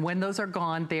 1,800, and when those are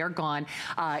gone, they are gone.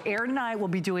 Aaron and I will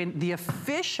be doing the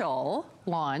official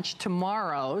launch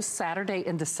tomorrow, Saturday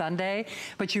into Sunday,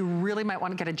 but you really might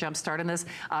want to get a jump start on this,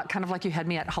 kind of like you had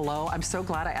me at hello. I'm so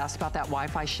glad I asked about that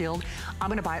Wi-Fi Shield. I'm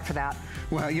going to buy it for that.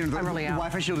 Well, you know, the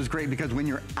Wi-Fi Shield is great because when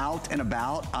you're out and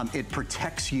about, it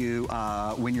protects you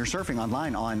when you're surfing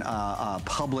online on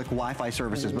public Wi-Fi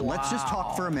services. But let's just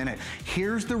talk for a minute.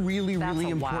 Here's the really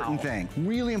important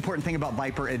thing about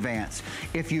Viper Advanced.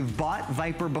 If you've bought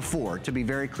Viper before, to be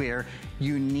very clear,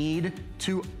 you need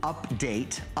to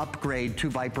upgrade to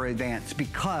Viper Advanced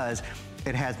because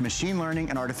it has machine learning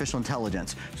and artificial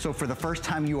intelligence. So for the first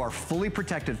time, you are fully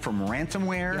protected from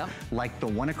ransomware, like the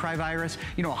WannaCry virus.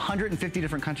 You know, 150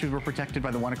 different countries were protected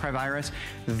by the WannaCry virus.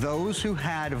 Those who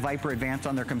had Viper Advanced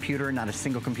on their computer, not a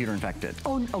single computer infected.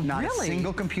 Not really? a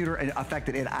single computer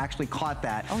affected. It actually caught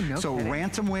that. So kidding.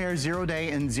 Ransomware,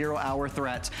 0-day and 0-hour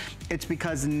threats. It's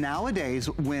because nowadays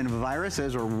when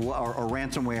viruses or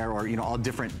ransomware or all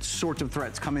different sorts of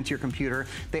threats come into your computer,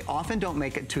 they often don't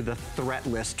make it to the threat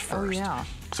list first.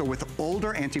 So with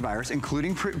older antivirus,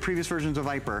 including previous versions of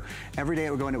Viper, every day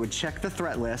it would go and it would check the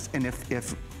threat list, and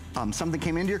if something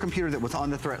came into your computer that was on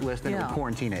the threat list, then it would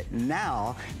quarantine it.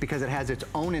 Now, because it has its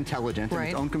own intelligence and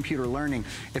its own computer learning,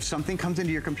 if something comes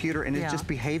into your computer and is just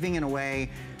behaving in a way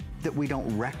that we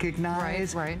don't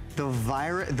recognize,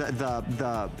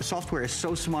 the software is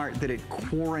so smart that it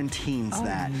quarantines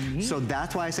that. Neat. So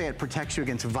that's why I say it protects you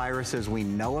against viruses we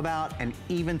know about and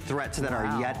even threats that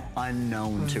are yet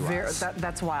unknown to us.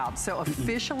 That's wild. So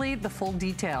officially, the full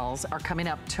details are coming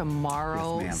up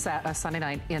tomorrow, Sunday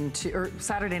night or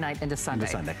Saturday night into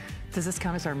Sunday. Does this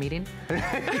count as our meeting?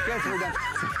 Yes, we're done.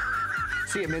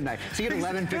 See you at midnight. See you at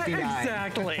 11:59.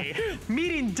 Exactly.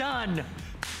 Meeting done.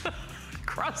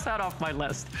 Cross that off my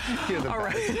list. All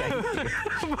right. See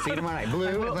you tomorrow night.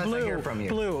 Blue, unless I hear from you.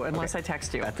 Blue, unless I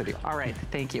text you. That's the deal. All right.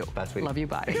 Thank you. That's sweet. Love you.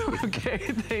 Bye. Okay.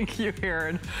 Thank you,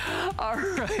 Aaron. All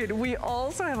right. We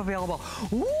also have available.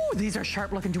 Ooh, these are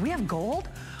sharp looking. Do we have gold?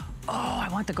 Oh, I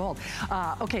want the gold.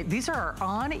 Okay, these are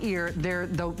on-ear. They're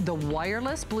the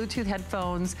wireless Bluetooth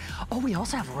headphones. Oh, we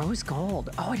also have rose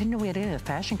gold. Oh, I didn't know we had any of the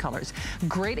fashion colors.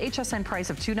 Great HSN price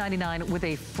of $299 with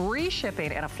a free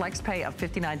shipping and a flex pay of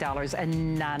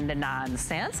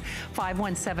 $59.99.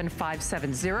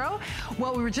 517570.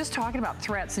 Well, we were just talking about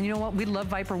threats, and you know what? We love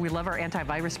Viper. We love our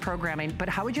antivirus programming, but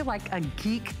how would you like a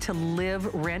geek to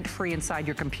live rent-free inside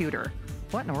your computer?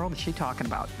 What in the world is she talking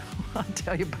about? I'll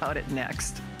tell you about it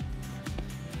next.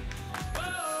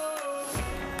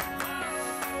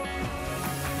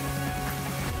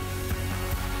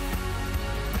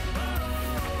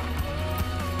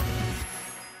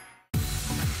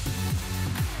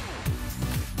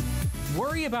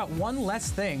 Worry about one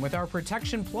less thing with our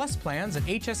Protection Plus plans at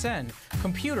HSN.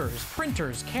 Computers,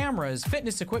 printers, cameras,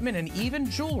 fitness equipment, and even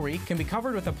jewelry can be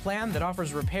covered with a plan that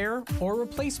offers repair or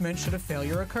replacement should a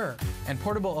failure occur. And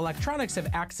portable electronics have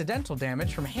accidental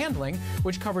damage from handling,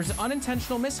 which covers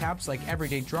unintentional mishaps like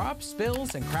everyday drops,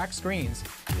 spills, and cracked screens.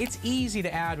 It's easy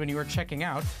to add when you are checking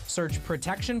out. Search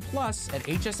Protection Plus at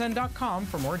hsn.com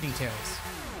for more details.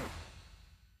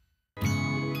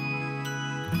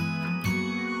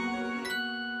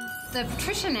 The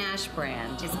Patricia Nash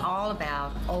brand is all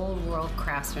about old world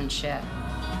craftsmanship,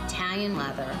 Italian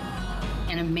leather,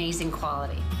 and amazing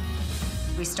quality.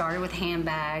 We started with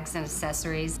handbags and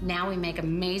accessories. Now we make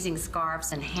amazing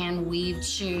scarves and hand-weaved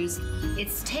shoes.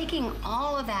 It's taking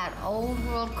all of that old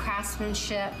world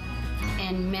craftsmanship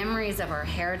and memories of our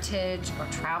heritage or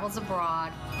travels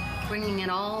abroad, bringing it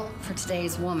all for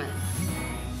today's woman.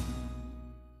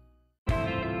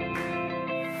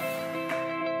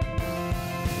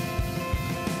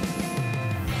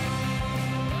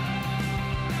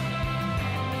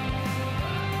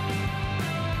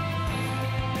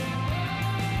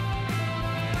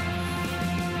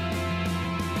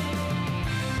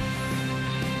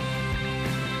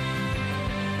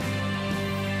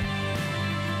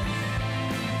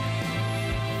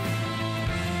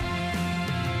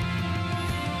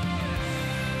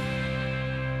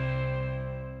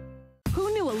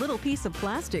 Piece of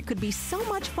plastic could be so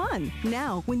much fun.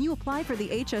 Now, when you apply for the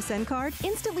HSN card,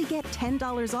 instantly get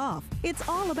 $10 off. It's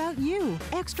all about you.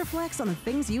 Extra flex on the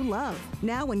things you love.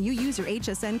 Now, when you use your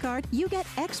HSN card, you get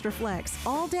extra flex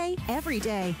all day, every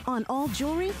day on all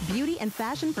jewelry, beauty, and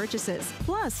fashion purchases.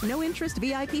 Plus, no interest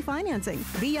VIP financing,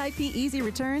 VIP easy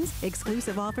returns,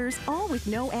 exclusive offers, all with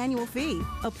no annual fee.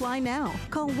 Apply now.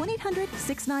 Call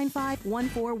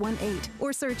 1-800-695-1418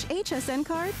 or search HSN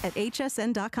card at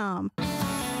hsn.com.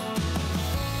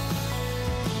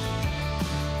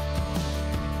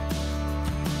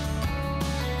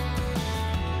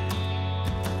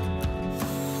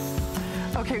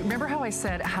 Okay, remember how I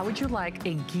said, how would you like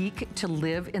a geek to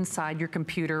live inside your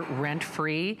computer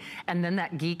rent-free? And then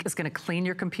that geek is gonna clean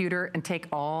your computer and take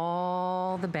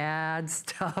all the bad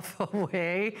stuff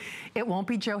away. It won't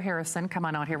be Joe Harrison. Come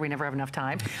on out here, we never have enough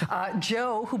time.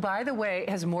 Joe, who by the way,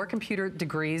 has more computer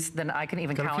degrees than I can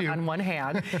even count on one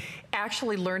hand,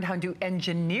 actually learned how to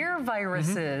engineer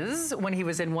viruses when he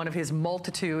was in one of his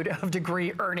multitude of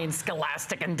degree-earning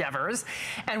scholastic endeavors.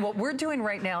 And what we're doing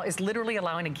right now is literally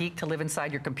allowing a geek to live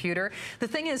inside your computer. The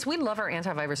thing is, we love our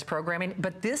antivirus programming,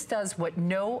 but this does what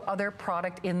no other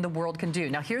product in the world can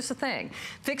do. Now, here's the thing.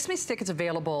 Fix Me Stick is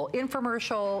available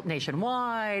infomercial,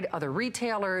 nationwide, other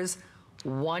retailers.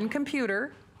 One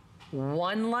computer,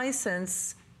 one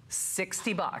license,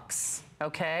 $60.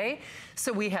 Okay,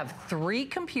 so we have 3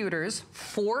 computers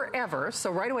forever. So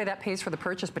right away that pays for the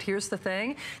purchase. But here's the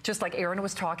thing, just like Aaron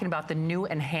was talking about the new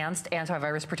enhanced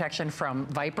antivirus protection from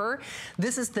Viper,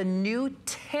 this is the new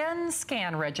 10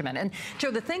 scan regimen. And Joe,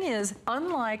 the thing is,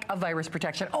 unlike a virus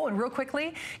protection, oh, and real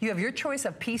quickly, you have your choice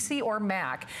of PC or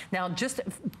Mac. Now, just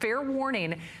fair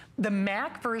warning, the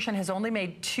Mac version has only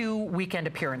made 2 weekend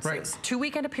appearances. Right. 2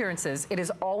 weekend appearances. It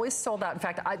is always sold out. In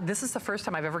fact, this is the first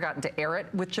time I've ever gotten to air it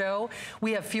with Joe.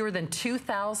 We have fewer than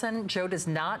 2,000. Joe does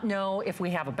not know if we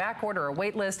have a back order or a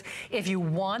wait list. If you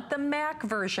want the Mac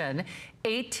version,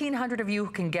 1,800 of you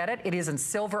can get it. It is in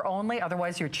silver only.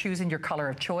 Otherwise, you're choosing your color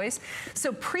of choice.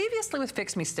 So previously with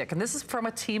Fix Me Stick, and this is from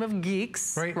a team of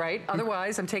geeks, right?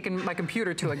 Otherwise, I'm taking my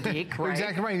computer to a geek, right?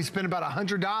 Exactly right. You spend about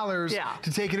 $100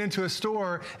 to take it into a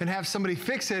store and have somebody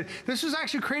fix it. This was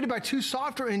actually created by 2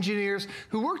 software engineers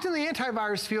who worked in the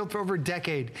antivirus field for over a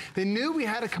decade. They knew we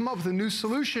had to come up with a new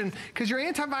solution because your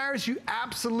antivirus, you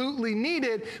absolutely need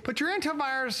it, but your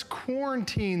antivirus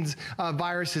quarantines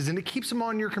viruses and it keeps them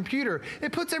on your computer.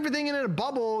 It puts everything in a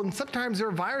bubble, and sometimes there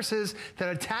are viruses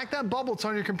that attack that bubble that's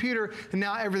on your computer, and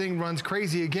now everything runs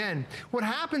crazy again. What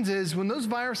happens is when those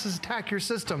viruses attack your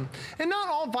system, and not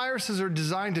all viruses are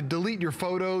designed to delete your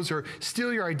photos or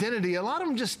steal your identity. A lot of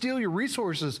them just steal your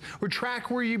resources or track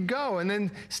where you go and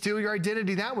then steal your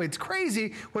identity that way. It's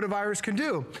crazy what a virus can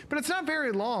do, but it's not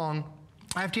very long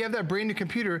after you have that brand new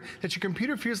computer that your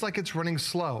computer feels like it's running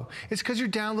slow. It's because you're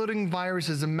downloading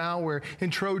viruses and malware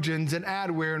and Trojans and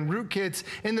adware and rootkits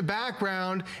in the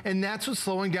background, and that's what's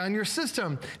slowing down your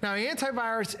system. Now,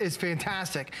 antivirus is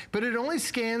fantastic, but it only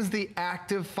scans the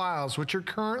active files, which you're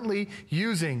currently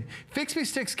using. Fix Me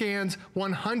Stick scans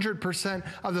 100%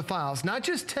 of the files, not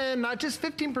just 10, not just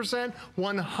 15%,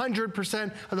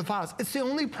 100% of the files. It's the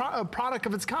only product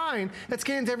of its kind that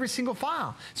scans every single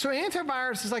file. So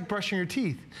antivirus is like brushing your teeth.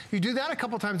 You do that a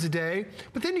couple times a day,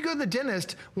 but then you go to the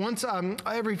dentist once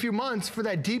every few months for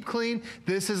that deep clean.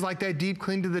 This is like that deep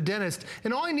clean to the dentist.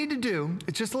 And all I need to do,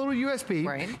 it's just a little USB.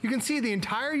 Right. You can see the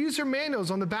entire user manuals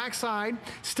on the back side.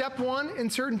 Step 1,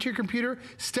 insert into your computer.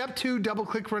 Step 2, double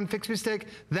click, run Fix Me Stick.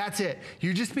 That's it.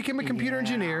 You just became a computer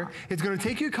engineer. It's going to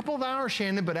take you a couple of hours,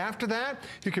 Shannon, but after that,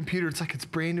 your computer, it's like it's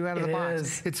brand new out of the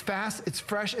box. It's fast, it's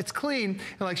fresh, it's clean.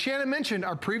 And like Shannon mentioned,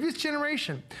 our previous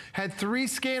generation had 3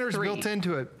 scanners built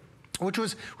into it, which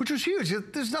was huge.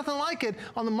 There's nothing like it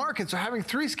on the market, so having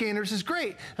 3 scanners is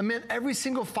great. I mean, every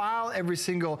single file, every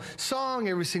single song,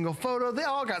 every single photo, they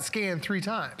all got scanned 3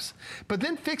 times. But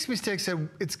then Fix Me Stick said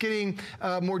it's getting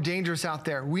more dangerous out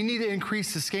there. We need to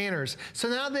increase the scanners. So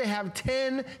now they have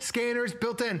 10 scanners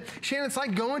built in. Shannon, it's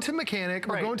like going to a mechanic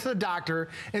or going to the doctor.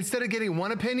 Instead of getting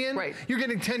 1 opinion, you're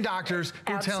getting 10 doctors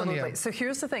who are telling you. So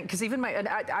here's the thing, because even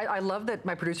I love that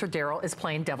my producer Daryl is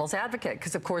playing devil's advocate,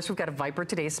 because of course we've got a Viper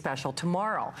Today special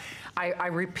tomorrow. I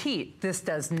repeat, this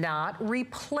does not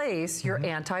replace your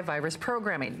antivirus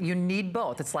programming. You need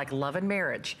both. It's like love and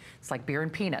marriage. It's like beer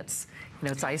and peanuts. You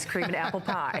know, it's ice cream and apple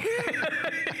pie.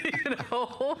 You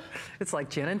know, it's like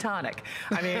gin and tonic.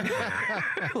 I mean,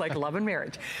 like love and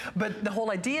marriage. But the whole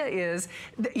idea is,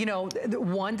 you know,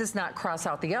 one does not cross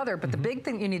out the other, but the big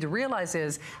thing you need to realize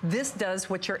is this does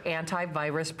what your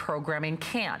antivirus programming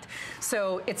can't.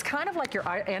 So it's kind of like your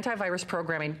antivirus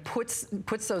programming puts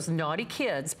those naughty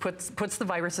kids, puts the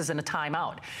viruses in a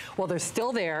timeout. Well, they're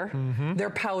still there.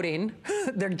 They're pouting.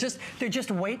 They're just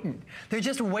waiting. They're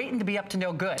just waiting to be up to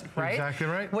no good, right? Exactly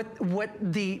right. What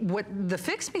the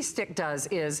Fix Me Stick does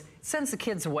is sends the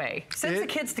kids away, sends the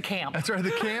kids to camp. That's right, the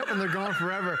camp, and they're gone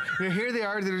forever. You know, here they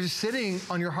are, they're just sitting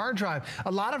on your hard drive.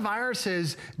 A lot of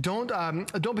viruses don't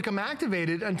become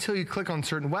activated until you click on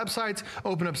certain websites,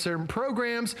 open up certain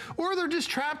programs, or they're just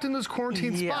trapped in those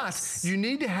quarantine spots. You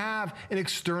need to have an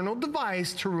external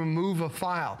device to remove a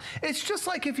file. It's just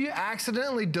like if you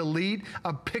accidentally delete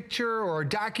a picture or a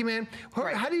document,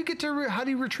 how do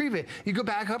you retrieve it? You go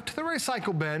back up to the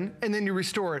recycle bin, and then you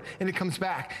restore it, and it comes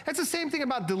back. That's the same thing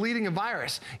about deleting a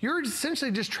virus. You're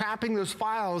essentially just trapping those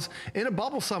files in a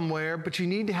bubble somewhere, but you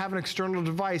need to have an external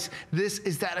device. This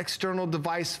is that external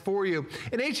device for you.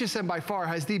 And HSN by far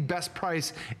has the best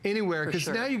price anywhere, because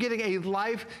now you're getting a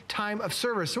lifetime of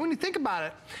service. So when you think about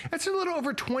it, that's a little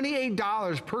over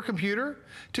 $28 per computer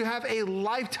to have a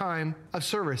lifetime of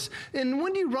service. And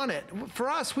when do you run it? For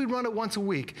us, we run it once a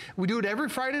week. We do it every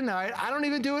Friday night. I don't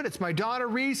even do it. It's my daughter,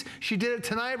 Reese. She did it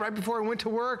tonight right before I went to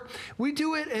work. We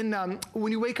do it, and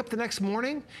when you wake up the next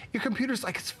morning, your computer's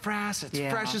like it's fresh, it's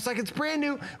fresh. It's like it's brand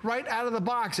new right out of the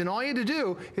box. And all you had to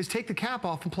do is take the cap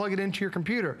off and plug it into your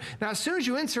computer. Now, as soon as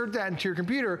you insert that into your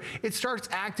computer, it starts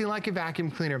acting like a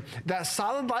vacuum cleaner. That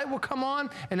solid light will come on,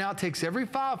 and now it takes every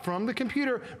file from the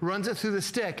computer, runs it through the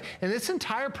stick. And this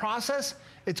entire process,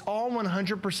 it's all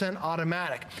 100%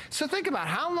 automatic. So think about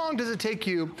how long does it take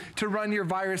you to run your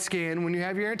virus scan when you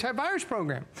have your antivirus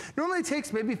program? Normally it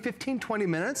takes maybe 15, 20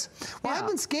 minutes. Well, I've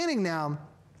been scanning now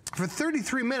for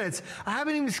 33 minutes. I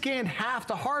haven't even scanned half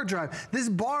the hard drive. This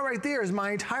bar right there is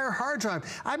my entire hard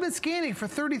drive. I've been scanning for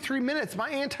 33 minutes.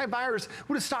 My antivirus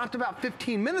would have stopped about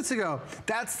 15 minutes ago.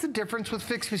 That's the difference with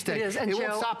Fix Me Stick. It is, and it Joe,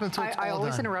 won't stop until it's all I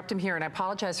always done. interrupt him here, and I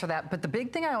apologize for that, but the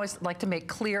big thing I always like to make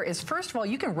clear is, first of all,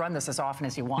 you can run this as often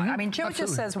as you want. I mean, Joe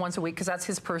just says once a week, because that's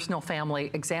his personal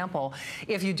family example.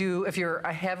 If you're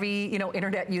a heavy,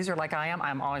 internet user like I am,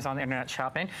 I'm always on the internet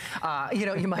shopping,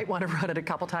 you might want to run it a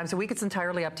couple times a week. It's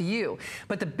entirely up to you.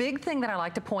 But the big thing that I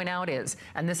like to point out is,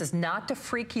 and this is not to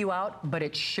freak you out, but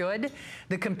it should,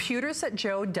 the computers that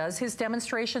Joe does his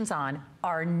demonstrations on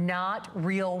are not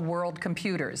real world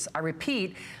computers. I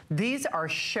repeat, these are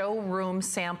showroom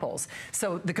samples.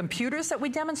 So the computers that we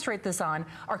demonstrate this on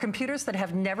are computers that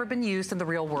have never been used in the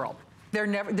real world. They're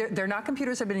not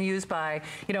computers that have been used by,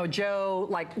 Joe,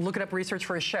 like looking up research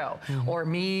for a show, or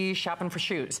me shopping for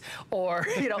shoes, or,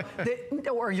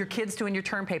 or your kids doing your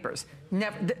term papers.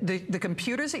 Never, the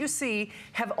computers that you see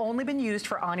have only been used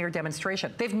for on-air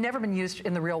demonstration. They've never been used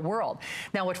in the real world.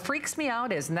 Now, what freaks me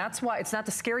out is, and that's why it's not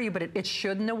to scare you, but it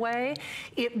should in a way,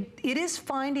 it is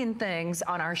finding things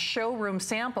on our showroom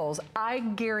samples. I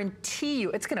guarantee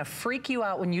you it's going to freak you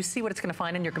out when you see what it's going to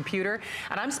find in your computer.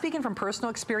 And I'm speaking from personal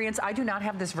experience. I do not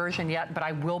have this version yet, but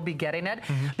I will be getting it,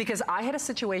 because I had a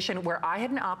situation where I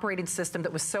had an operating system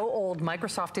that was so old,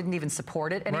 Microsoft didn't even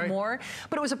support it anymore,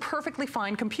 but it was a perfectly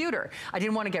fine computer. I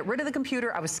didn't want to get rid of the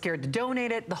computer. I was scared to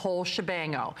donate it, the whole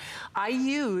shebango. I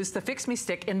used the Fix Me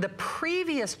Stick in the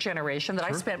previous generation that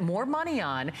I spent more money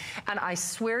on, and I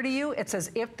swear to you, it's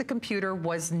as if the computer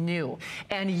was new.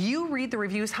 And you read the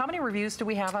reviews. How many reviews do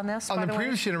we have on this, On the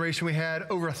previous generation, we had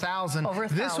over 1,000. Over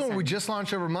 1,000. This one we just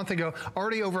launched over a month ago,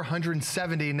 already over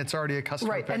 170, and it's already a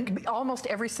customer pick. And almost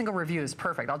every single review is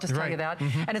perfect. I'll just tell you that.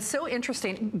 And it's so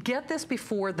interesting. Get this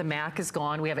before the Mac is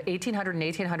gone. We have 1,800 and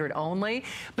 1,800 only.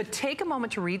 But take a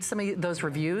moment to read some of those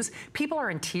reviews. People are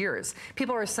in tears.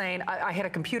 People are saying, I had a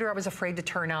computer I was afraid to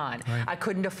turn on. I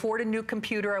couldn't afford a new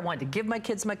computer. I wanted to give my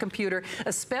kids my computer.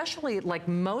 Especially like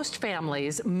most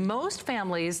families,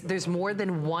 there's more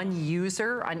than one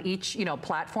user on each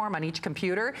platform, on each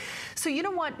computer. So you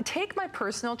know what? Take my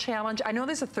personal challenge. I know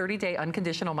there's a 30-day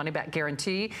unconditional money-back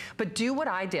guarantee, but do what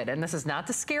I did. And this is not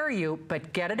to scare you,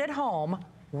 but get it at home,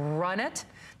 run it.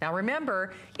 Now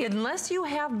remember, unless you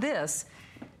have this,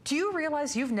 do you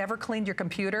realize you've never cleaned your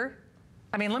computer?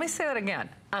 I mean, let me say that again.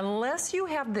 Unless you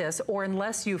have this, or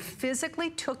unless you physically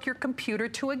took your computer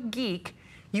to a geek,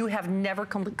 you have never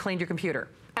cleaned your computer,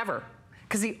 ever.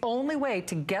 Because the only way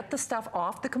to get the stuff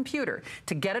off the computer,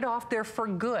 to get it off there for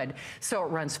good, so it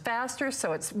runs faster,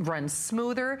 so it runs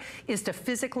smoother, is to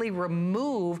physically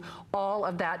remove all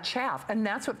of that chaff. And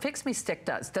that's what Fix Me Stick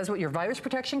does what your virus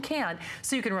protection can't,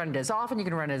 so you can run it as often, you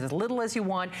can run it as little as you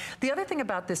want. The other thing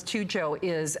about this too, Joe,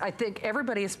 is I think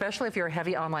everybody, especially if you're a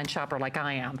heavy online shopper like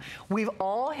I am, we've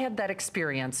all had that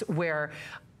experience where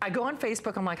I go on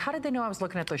Facebook, I'm like, how did they know I was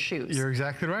looking at those shoes? You're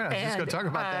exactly right. I was just going to talk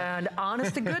about that. And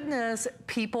honest to goodness,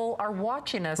 people are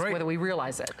watching us whether we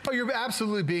realize it. Oh, you're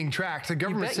absolutely being tracked. The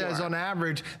government says on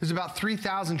average, there's about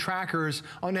 3,000 trackers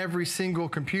on every single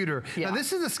computer. Now,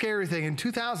 this is a scary thing. In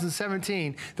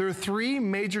 2017, there are 3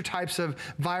 major types of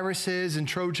viruses and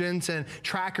Trojans and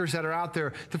trackers that are out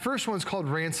there. The first one is called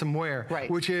ransomware,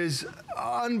 which is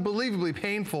unbelievably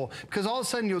painful, because all of a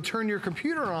sudden you'll turn your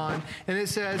computer on and it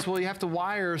says, well, you have to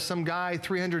wire wire some guy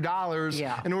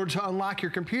 $300 in order to unlock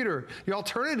your computer. The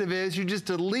alternative is you just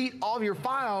delete all of your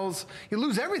files, you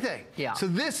lose everything. So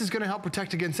this is going to help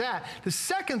protect against that. The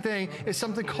second thing is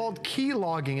something called key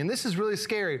logging, and this is really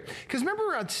scary. Because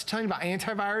remember I was telling you about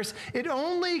antivirus? It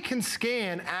only can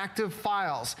scan active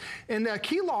files. And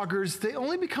key loggers, they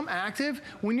only become active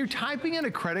when you're typing in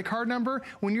a credit card number,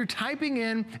 when you're typing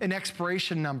in an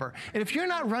expiration number. And if you're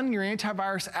not running your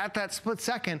antivirus at that split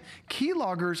second, key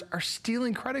loggers are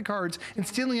stealing credit cards and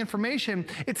stealing information.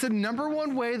 It's the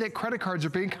 #1 way that credit cards are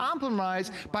being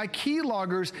compromised by key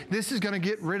loggers. This is going to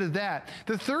get rid of that.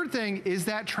 The third thing is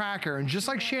that tracker. And just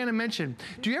like Shannon mentioned,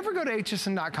 do you ever go to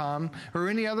hsn.com or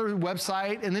any other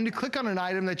website and then you click on an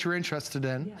item that you're interested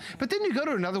in, but then you go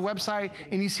to another website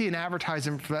and you see an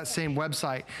advertisement for that same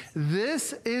website?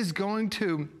 This is going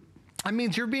to that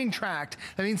means you're being tracked.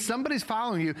 That means somebody's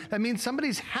following you. That means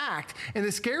somebody's hacked. And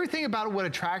the scary thing about what a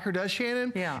tracker does,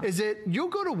 Shannon, is that you'll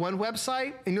go to one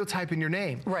website and you'll type in your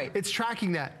name. It's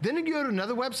tracking that. Then you go to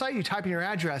another website, you type in your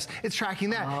address. It's tracking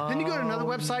that. Then you go to another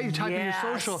website, you type in your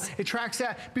social. It tracks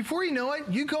that. Before you know it,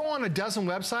 you go on a dozen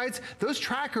websites. Those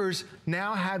trackers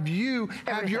now have you,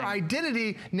 have your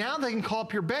identity. Now they can call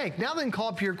up your bank. Now they can call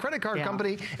up your credit card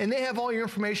company, and they have all your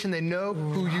information. They know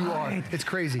who you are. It's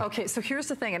crazy. Okay, so here's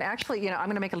the thing, and actually, you know, I'm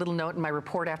going to make a little note in my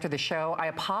report after the show. I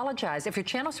apologize if you're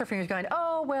channel surfing. You're going,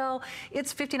 oh well,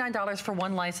 it's $59 for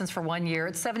one license for 1 year.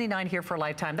 It's $79 here for a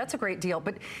lifetime. That's a great deal,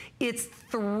 but it's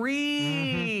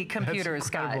 3 computers,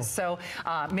 guys. So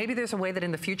maybe there's a way that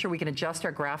in the future we can adjust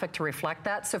our graphic to reflect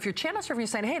that. So if you're channel surfing, you're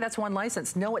saying, hey, that's one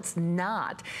license. No, it's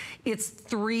not. It's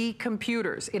 3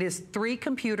 computers. It is 3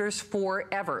 computers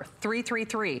forever.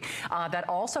 333. That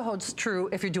also holds true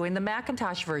if you're doing the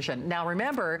Macintosh version. Now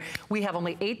remember, we have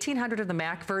only 1,800 of the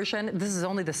Mac version. This is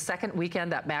only the second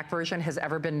weekend that Mac version has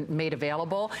ever been made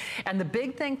available. And the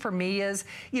big thing for me is,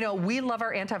 you know, we love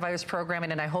our antivirus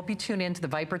programming, and I hope you tune in to the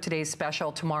Viper Today's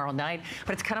special tomorrow night.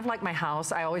 But it's kind of like my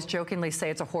house. I always jokingly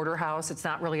say it's a hoarder house. It's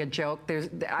not really a joke.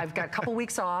 I've got a couple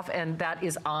weeks off, and that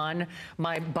is on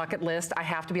my bucket list. I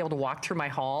have to be able to walk through my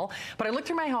hall. But I look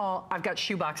through my hall, I've got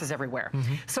shoe boxes everywhere.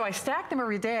 So I stack them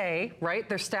every day, right?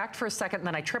 They're stacked for a second, and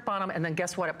then I trip on them, and then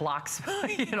guess what? It blocks,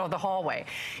 you know, the hallway.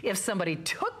 If somebody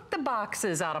took the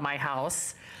boxes out of my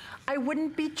house, I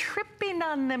wouldn't be tripping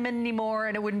on them anymore,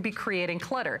 and it wouldn't be creating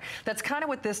clutter. That's kind of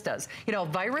what this does. You know,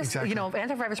 you know,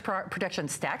 antivirus protection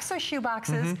stacks those shoe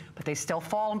boxes, but they still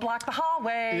fall and block the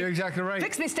hallway. You're exactly right.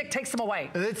 Fix Me Stick takes them away.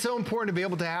 And it's so important to be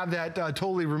able to have that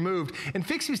totally removed. And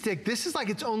Fix Me Stick, this is like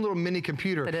its own little mini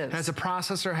computer. It is. It has a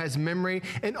processor, has memory,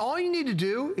 and all you need to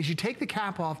do is you take the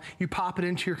cap off, you pop it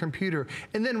into your computer,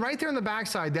 and then right there on the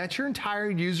backside, that's your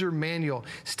entire user manual.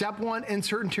 Step 1,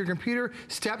 insert into your computer.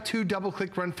 Step 2,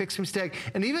 double-click, run Fix Me Stick.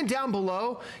 And even down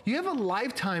below, you have a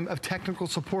lifetime of technical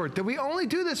support. That we only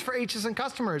do this for HSN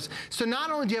customers. So not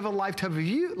only do you have a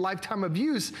lifetime of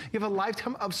use, you have a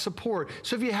lifetime of support.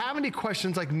 So if you have any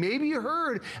questions, like maybe you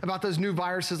heard about those new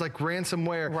viruses like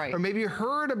ransomware, or maybe you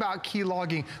heard about key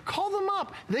logging, call them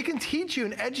up. They can teach you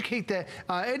and educate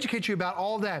you about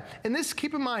all that. And this,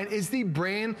 keep in mind, is the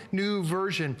brand new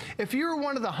version. If you're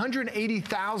one of the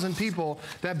 180,000 people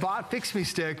that bought Fix Me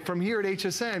Stick from here at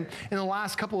HSN in the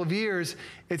last couple of years,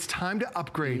 it's time to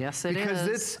upgrade. Yes, it is.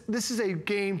 Because this is a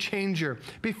game changer.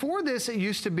 Before this, it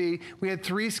used to be, we had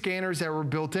 3 scanners that were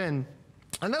built in.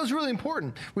 And that was really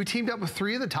important. We teamed up with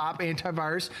 3 of the top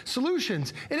antivirus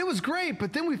solutions. And it was great,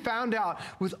 but then we found out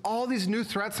with all these new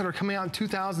threats that are coming out in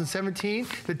 2017,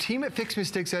 the team at Fix Me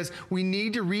Stick says, we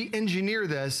need to re-engineer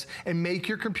this and make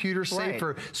your computer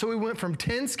safer. So we went from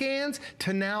 10 scans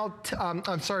to now,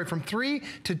 from 3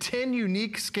 to 10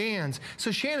 unique scans.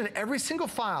 So Shannon, every single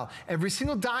file, every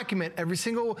single document, every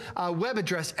single web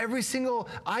address, every single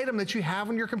item that you have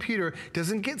on your computer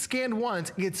doesn't get scanned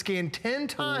once, it gets scanned 10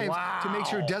 times to make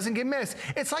sure it doesn't get missed.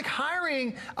 It's like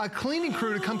hiring a cleaning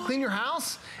crew to come clean your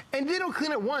house, and they don't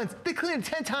clean it once, they clean it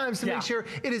 10 times to make sure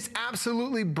it is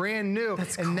absolutely brand new.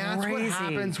 That's what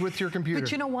happens with your computer.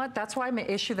 But you know what? That's why I'm going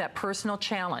to issue that personal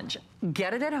challenge.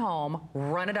 Get it at home,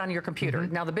 run it on your computer.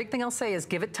 Now, the big thing I'll say is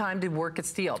give it time to work its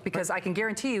steel, because I can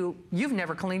guarantee you, you've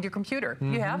never cleaned your computer.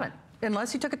 You haven't.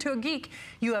 Unless you took it to a geek,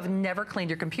 you have never cleaned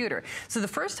your computer. So the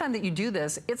first time that you do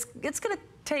this, it's going to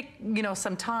take, you know,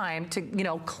 some time to, you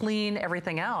know, clean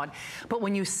everything out. But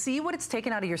when you see what it's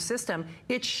taken out of your system,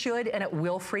 it should and it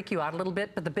will freak you out a little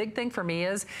bit. But the big thing for me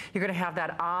is you're going to have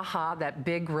that aha, that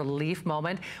big relief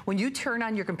moment when you turn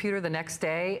on your computer the next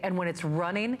day and when it's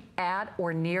running at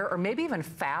or near or maybe even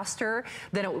faster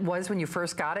than it was when you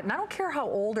first got it. And I don't care how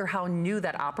old or how new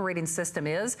that operating system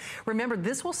is. Remember,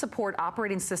 this will support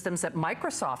operating systems that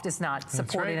Microsoft is not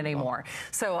supporting anymore.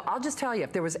 So I'll just tell you,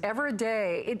 if there was ever a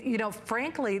day, you know,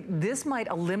 frankly, this might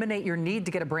eliminate your need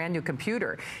to get a brand new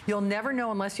computer. You'll never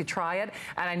know unless you try it.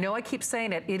 And I know I keep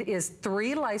saying it. It is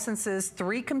 3 licenses,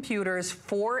 3 computers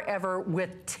forever with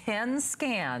 10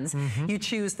 scans. You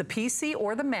choose the PC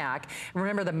or the Mac.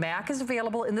 Remember, the Mac is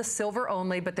available in the silver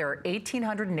only, but there are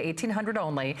 1,800 and 1,800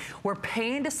 only. We're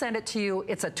paying to send it to you.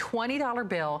 It's a $20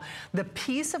 bill. The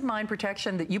peace of mind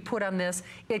protection that you put on this,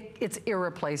 it's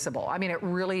irreplaceable. I mean, it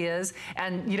really is.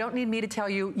 And you don't need me to tell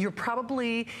you, you're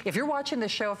probably, if you're watching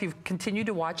this show, if you've continued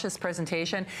to watch this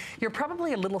presentation, you're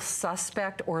probably a little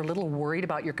suspect or a little worried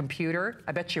about your computer.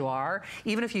 I bet you are.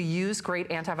 Even if you use great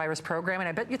antivirus programming,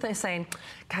 I bet you're saying,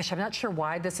 gosh, I'm not sure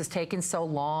why this is taking so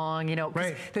long. You know,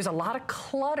 there's a lot of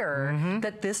clutter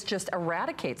that this just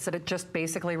eradicates, that it just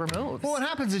basically removes. Well, what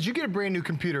happens is you get a brand new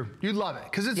computer. You love it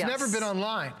because it's never been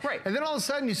online. And then all of a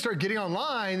sudden you start getting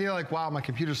online and you're like, wow, my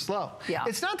computer's slow.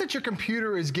 It's not that your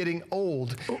computer is getting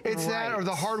old. It's that, or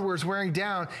the hardware is wearing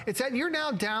down. It's that you're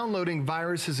now downloading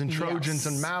viruses and Trojans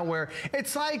and malware.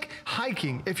 It's like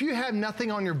hiking. If you have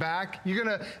nothing on your back, you're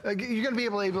gonna be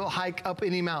able to hike up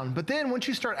any mountain. But then once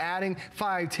you start adding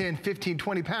 5, 10, 15,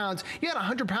 20 pounds, you add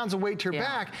 100 pounds of weight to your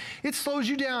back, it slows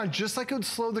you down just like it would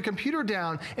slow the computer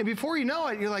down. And before you know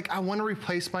it, you're like, I want to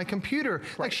replace my computer.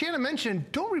 Like Shannon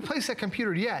mentioned, don't replace that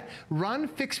computer yet. Run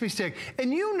Fix Me Stick.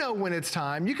 And you know when it's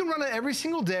time. You can run it every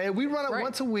single day. We run it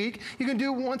once a week. You can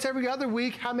do it once every other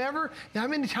week, how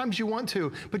many times you want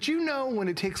to. But you know when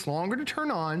it takes longer to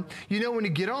turn on. You know when you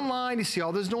get online, you see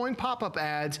all those annoying pop-up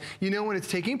ads. You know when it's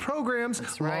taking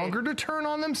programs longer to turn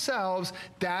on themselves.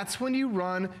 That's when you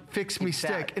run Fix Me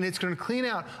Stick. And it's going to clean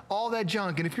out all that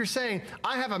junk. And if you're saying,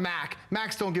 I have a Mac,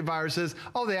 Macs don't get viruses.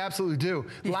 Oh, they absolutely do.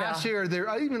 Last year,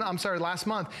 last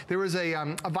month, there was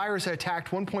a virus that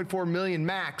attacked 1.4 million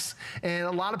Macs. And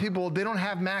a lot of people, they don't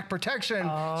have Mac protection.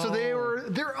 So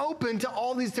they're open to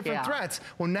all these different threats.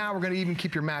 Well, now we're going to even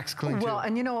keep your Macs clean too. Well,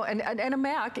 and you know, and a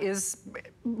Mac is,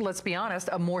 let's be honest,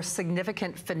 a more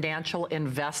significant financial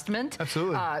investment.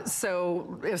 Absolutely.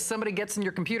 So if somebody gets in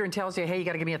your computer and tells you, hey, you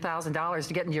got to give me $1,000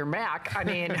 to get into your Mac, I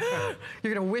mean,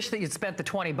 you're going to wish that you'd spent the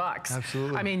 20 bucks.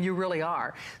 Absolutely. I mean, you really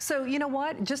are. So you know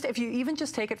what? Just if you even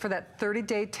just take it for that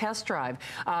 30-day test drive,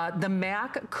 the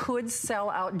Mac could sell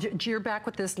out. You're back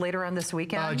with this later on this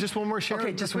weekend? Just one more show.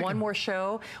 Okay, just one more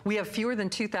show. We have fewer than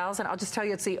 2,000. I'll just tell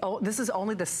you, this is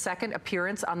only the 2nd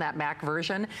appearance on that Mac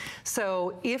version.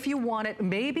 So if you want it,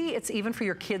 maybe it's even for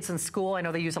your kids in school. I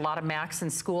know they use a lot of Macs in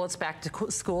school. It's back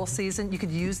to school season. You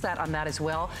could use that on that as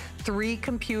well. 3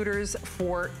 computers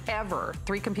forever.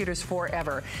 3 computers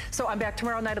forever. So I'm back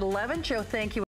tomorrow night at 11. Joe, thank you.